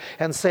approach it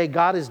and say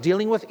God is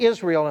dealing with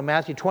Israel in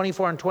Matthew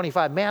 24 and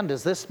 25, man,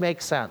 does this make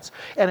sense?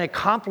 And it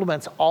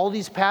complements all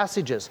these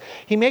passages.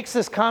 He makes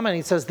this comment,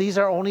 he says, these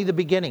are only the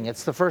beginning.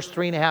 It's the first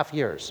 3.5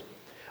 years.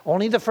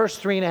 Only the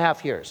first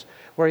 3.5 years,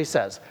 where he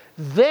says,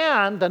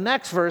 then the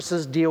next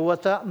verses deal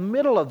with the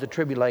middle of the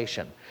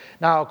tribulation.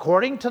 Now,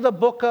 according to the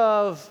book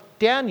of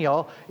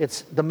Daniel,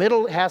 the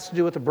middle has to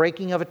do with the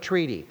breaking of a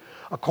treaty.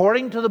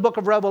 According to the book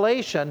of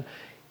Revelation,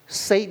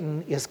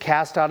 Satan is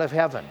cast out of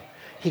heaven.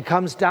 He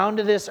comes down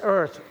to this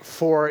earth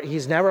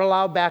he's never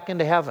allowed back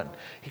into heaven.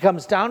 He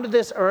comes down to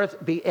this earth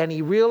and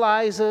he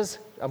realizes,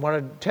 I'm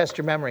going to test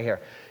your memory here,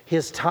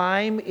 his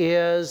time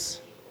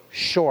is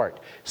short.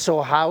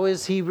 So how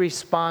is he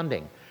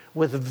responding?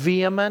 With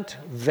vehement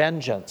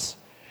vengeance.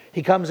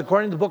 He comes,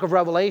 according to the book of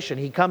Revelation,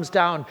 he comes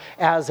down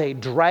as a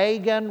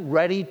dragon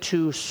ready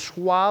to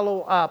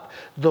swallow up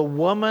the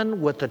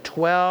woman with the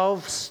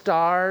 12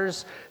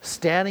 stars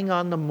standing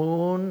on the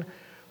moon,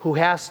 who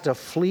has to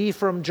flee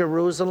from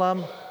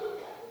Jerusalem?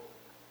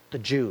 The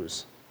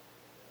Jews.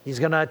 He's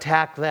going to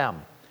attack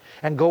them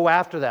and go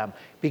after them.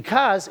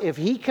 Because if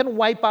he can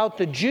wipe out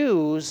the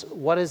Jews,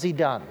 what has he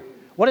done?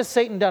 What has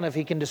Satan done if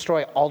he can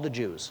destroy all the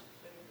Jews?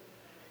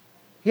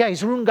 Yeah,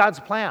 he's ruined God's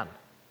plan.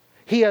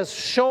 He has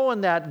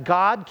shown that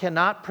God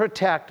cannot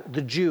protect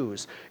the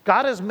Jews.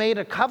 God has made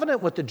a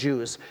covenant with the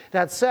Jews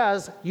that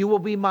says, you will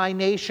be my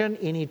nation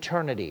in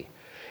eternity.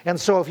 And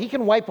so if he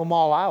can wipe them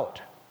all out,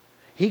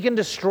 he can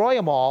destroy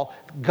them all.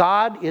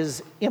 God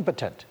is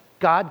impotent.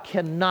 God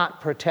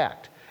cannot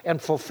protect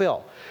and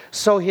fulfill.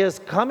 So his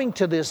coming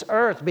to this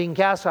earth, being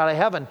cast out of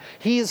heaven,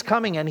 he is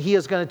coming and he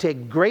is going to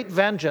take great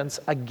vengeance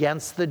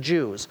against the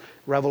Jews.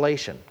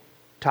 Revelation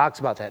talks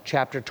about that,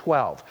 chapter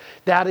 12.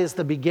 That is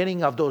the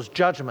beginning of those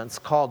judgments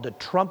called the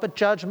trumpet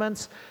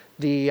judgments,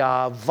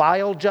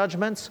 vial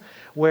judgments,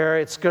 where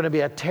it's going to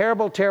be a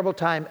terrible, terrible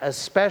time,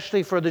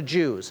 especially for the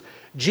Jews.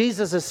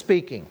 Jesus is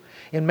speaking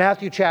in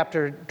Matthew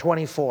chapter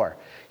 24.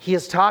 He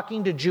is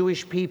talking to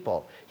Jewish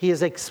people. He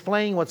is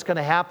explaining what's going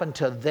to happen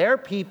to their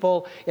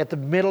people at the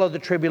middle of the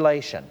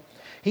tribulation.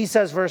 He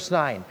says, verse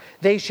 9,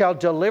 they shall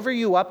deliver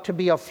you up to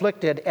be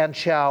afflicted and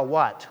shall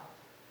what?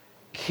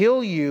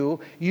 Kill you.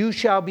 You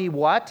shall be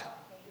what?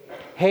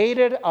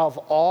 Hated of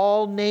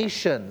all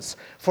nations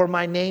for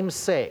my name's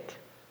sake.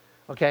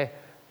 Okay?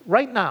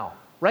 Right now,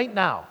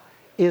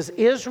 is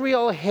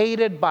Israel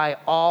hated by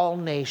all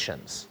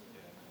nations?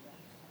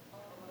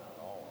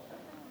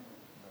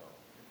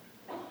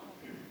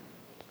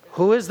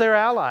 Who is their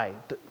ally?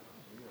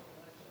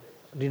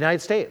 The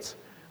United States.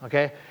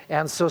 Okay?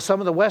 And so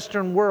some of the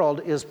Western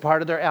world is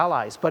part of their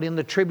allies. But in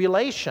the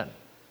tribulation,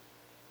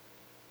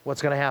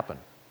 what's going to happen?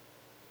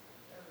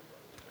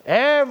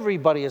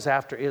 Everybody is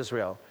after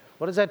Israel.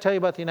 What does that tell you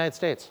about the United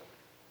States?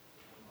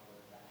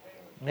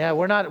 Yeah,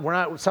 we're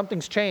not,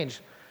 something's changed.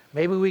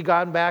 Maybe we've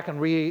gone back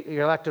and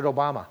re-elected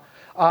Obama.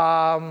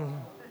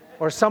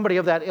 Or somebody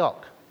of that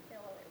ilk.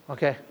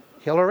 Okay,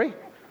 Hillary?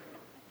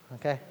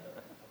 Okay.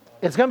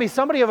 It's going to be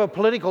somebody of a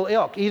political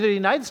ilk. Either the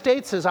United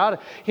States is out.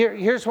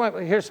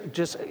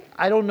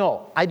 I don't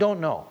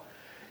know.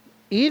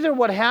 Either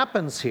what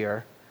happens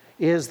here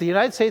is the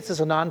United States is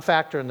a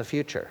non-factor in the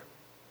future.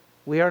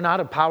 We are not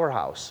a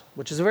powerhouse,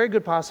 which is a very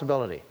good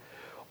possibility.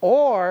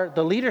 Or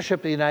the leadership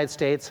of the United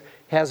States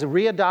has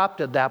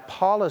readopted that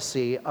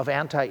policy of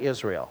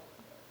anti-Israel.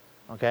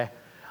 Okay?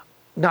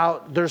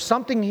 Now, there's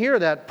something here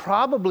that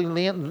probably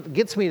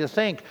gets me to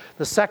think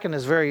the second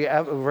is very,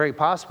 very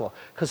possible.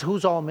 Because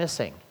who's all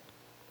missing?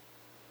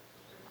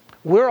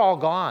 We're all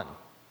gone.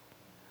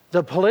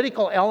 The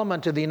political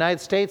element of the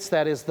United States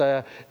that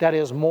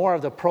is more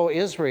of the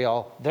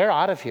pro-Israel, they're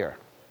out of here.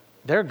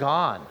 They're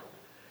gone.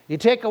 You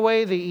take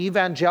away the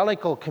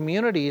evangelical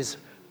communities,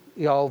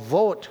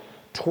 vote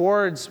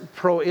towards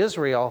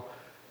pro-Israel,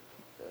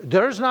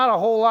 there's not a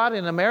whole lot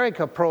in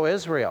America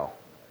pro-Israel.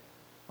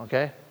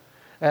 Okay?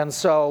 And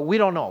so we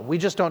don't know. We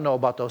just don't know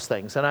about those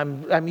things. And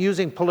I'm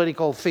using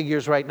political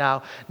figures right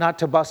now, not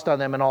to bust on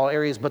them in all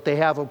areas, but they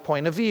have a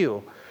point of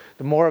view.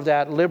 The more of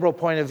that liberal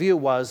point of view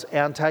was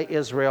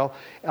anti-Israel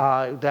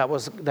that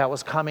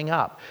was coming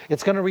up.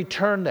 It's going to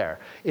return there.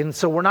 And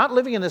so we're not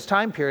living in this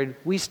time period.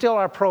 We still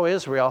are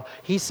pro-Israel.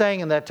 He's saying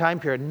in that time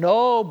period,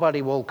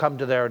 nobody will come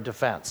to their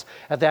defense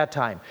at that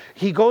time.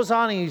 He goes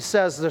on and he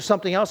says there's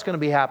something else going to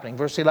be happening.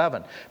 Verse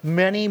 11,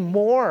 many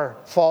more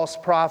false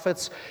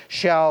prophets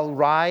shall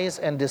rise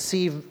and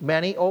deceive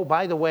many. Oh,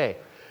 by the way,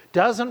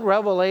 doesn't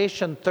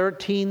Revelation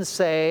 13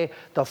 say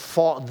the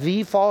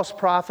false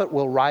prophet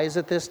will rise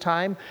at this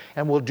time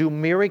and will do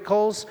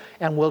miracles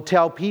and will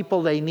tell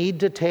people they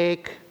need to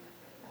take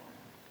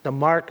the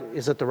mark?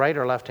 Is it the right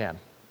or left hand?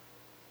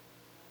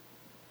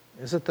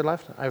 Is it the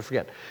left? I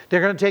forget. They're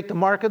going to take the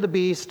mark of the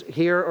beast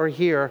here or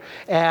here,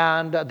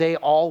 and they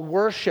all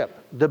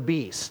worship the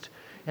beast.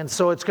 And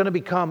so it's going to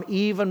become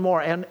even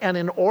more. And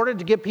in order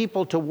to get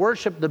people to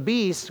worship the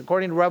beast,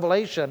 according to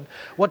Revelation,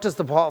 what does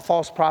the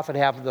false prophet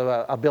have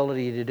the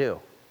ability to do?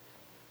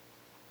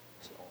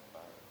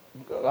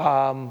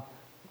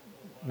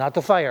 Not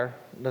the fire.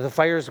 The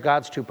fire is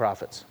God's two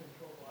prophets.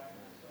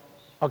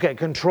 Okay,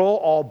 control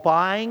all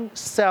buying,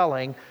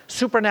 selling.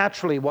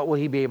 Supernaturally, what will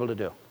he be able to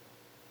do?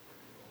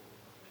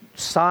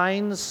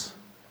 Signs,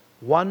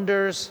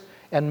 wonders,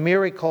 and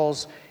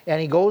miracles. And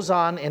he goes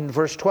on in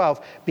verse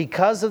 12,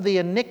 because of the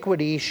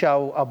iniquity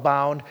shall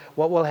abound,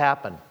 what will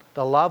happen?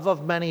 The love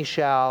of many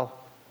shall...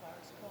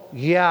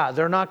 Yeah,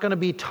 they're not going to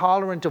be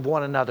tolerant of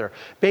one another.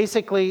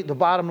 Basically, the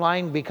bottom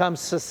line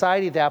becomes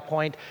society at that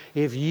point.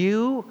 If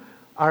you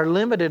are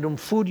limited in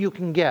food you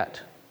can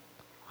get,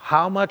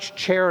 how much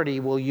charity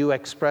will you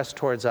express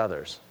towards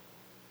others?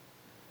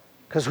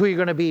 Because who are you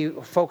going to be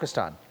focused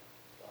on?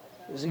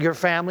 Your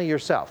family,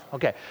 yourself.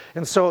 Okay,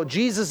 and so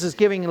Jesus is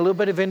giving a little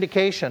bit of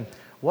indication.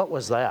 What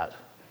was that?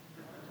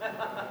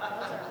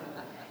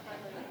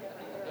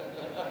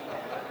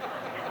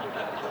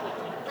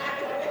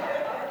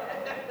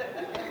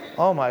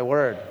 Oh my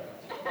word.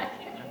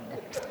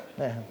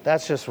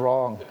 That's just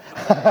wrong.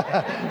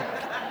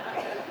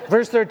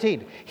 Verse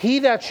 13. He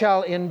that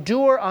shall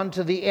endure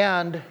unto the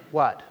end,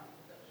 what?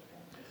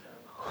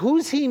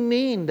 Who's he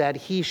mean that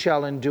he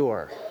shall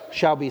endure,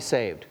 shall be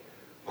saved?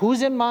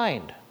 Who's in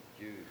mind?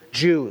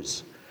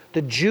 Jews.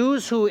 The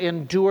Jews who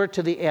endure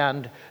to the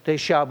end, they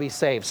shall be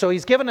saved. So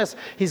he's given us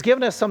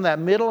some of that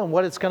middle and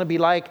what it's going to be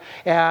like,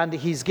 and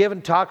he's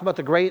talking about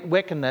the great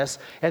wickedness,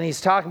 and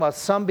he's talking about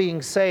some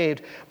being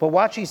saved. But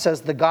watch, he says,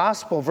 the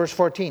gospel, verse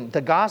 14,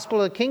 the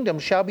gospel of the kingdom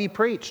shall be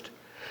preached.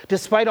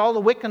 Despite all the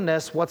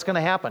wickedness, what's going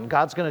to happen?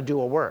 God's going to do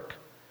a work.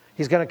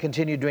 He's going to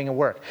continue doing a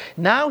work.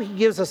 Now he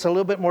gives us a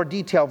little bit more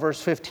detail,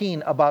 verse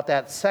 15, about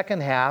that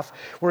second half,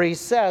 where he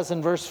says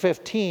in verse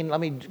 15,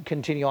 let me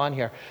continue on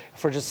here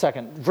for just a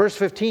second. Verse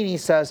 15, he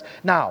says,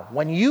 now,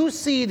 when you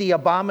see the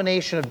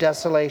abomination of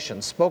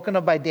desolation, spoken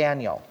of by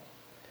Daniel,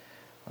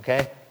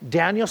 okay,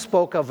 Daniel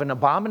spoke of an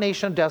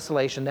abomination of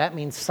desolation. That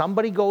means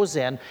somebody goes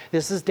in,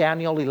 this is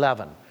Daniel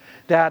 11,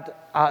 that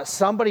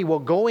somebody will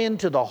go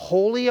into the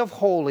Holy of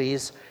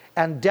Holies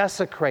and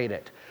desecrate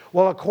it.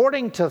 Well,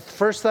 according to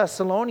 1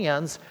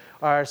 Thessalonians,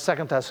 or 2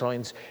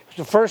 Thessalonians,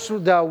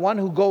 the one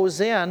who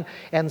goes in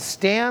and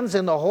stands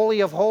in the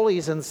Holy of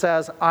Holies and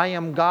says, I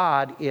am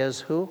God, is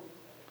who?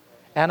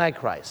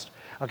 Antichrist.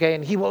 Okay,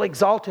 and he will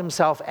exalt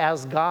himself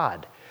as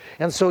God.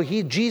 And so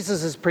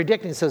Jesus is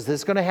predicting, says this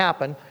is going to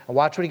happen. And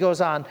watch what he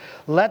goes on.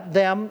 Let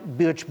them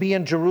which be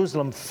in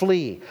Jerusalem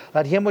flee.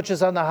 Let him which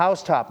is on the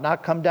housetop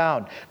not come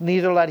down.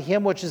 Neither let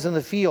him which is in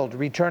the field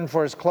return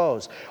for his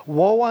clothes.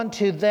 Woe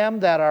unto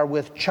them that are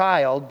with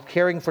child,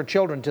 caring for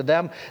children, to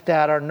them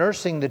that are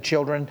nursing the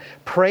children.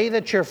 Pray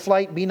that your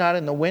flight be not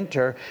in the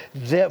winter.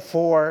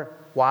 For,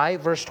 why?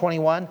 Verse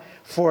 21.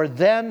 For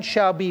then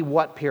shall be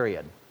what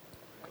period?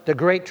 The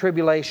great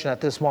tribulation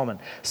at this moment,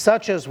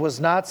 such as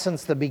was not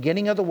since the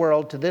beginning of the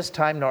world to this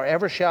time, nor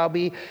ever shall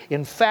be.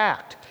 In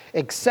fact,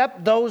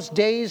 except those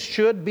days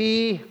should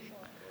be,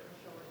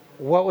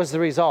 what was the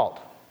result?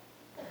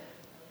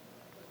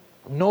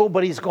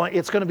 Nobody's going,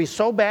 it's going to be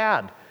so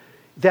bad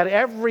that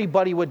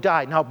everybody would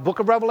die. Now, Book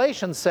of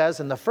Revelation says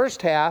in the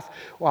first half,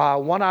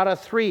 1 out of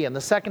 3. In the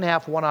second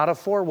half, 1 out of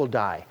 4 will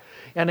die.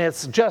 And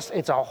it's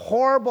a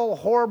horrible,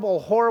 horrible,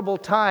 horrible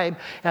time.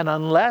 And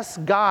unless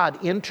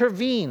God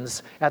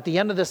intervenes at the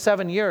end of the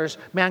 7 years,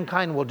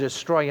 mankind will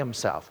destroy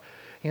himself.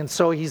 And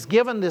so he's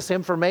given this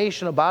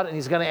information about it, and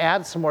he's going to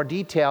add some more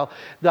detail.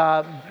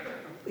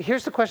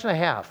 Here's the question I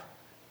have.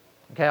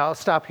 Okay, I'll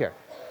stop here.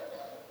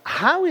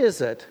 How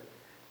is it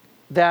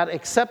that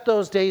except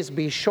those days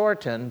be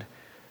shortened,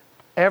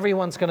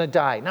 everyone's going to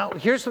die? Now,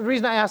 here's the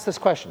reason I asked this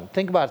question.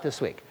 Think about it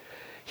this week.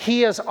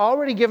 He has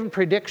already given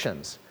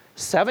predictions.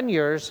 7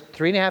 years,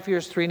 3.5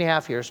 years,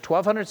 3.5 years,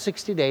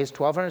 1,260 days,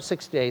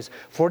 1,260 days,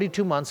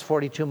 42 months,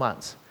 42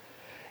 months.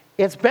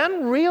 It's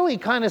been really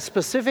kind of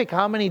specific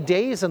how many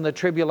days in the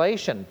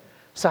tribulation.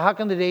 So how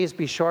can the days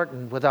be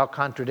shortened without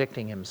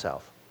contradicting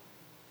himself?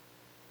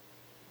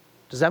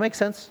 Does that make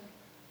sense?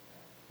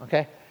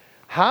 Okay.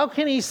 How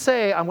can he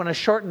say, I'm going to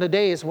shorten the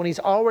days when he's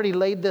already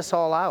laid this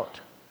all out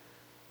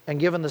and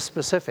given the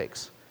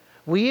specifics?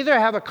 We either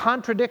have a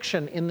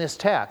contradiction in this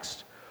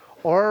text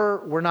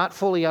or we're not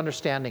fully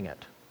understanding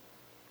it.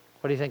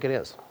 What do you think it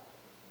is?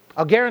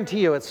 I'll guarantee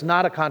you it's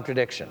not a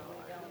contradiction.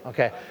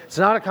 Okay? It's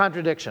not a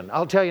contradiction.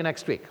 I'll tell you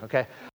next week, okay?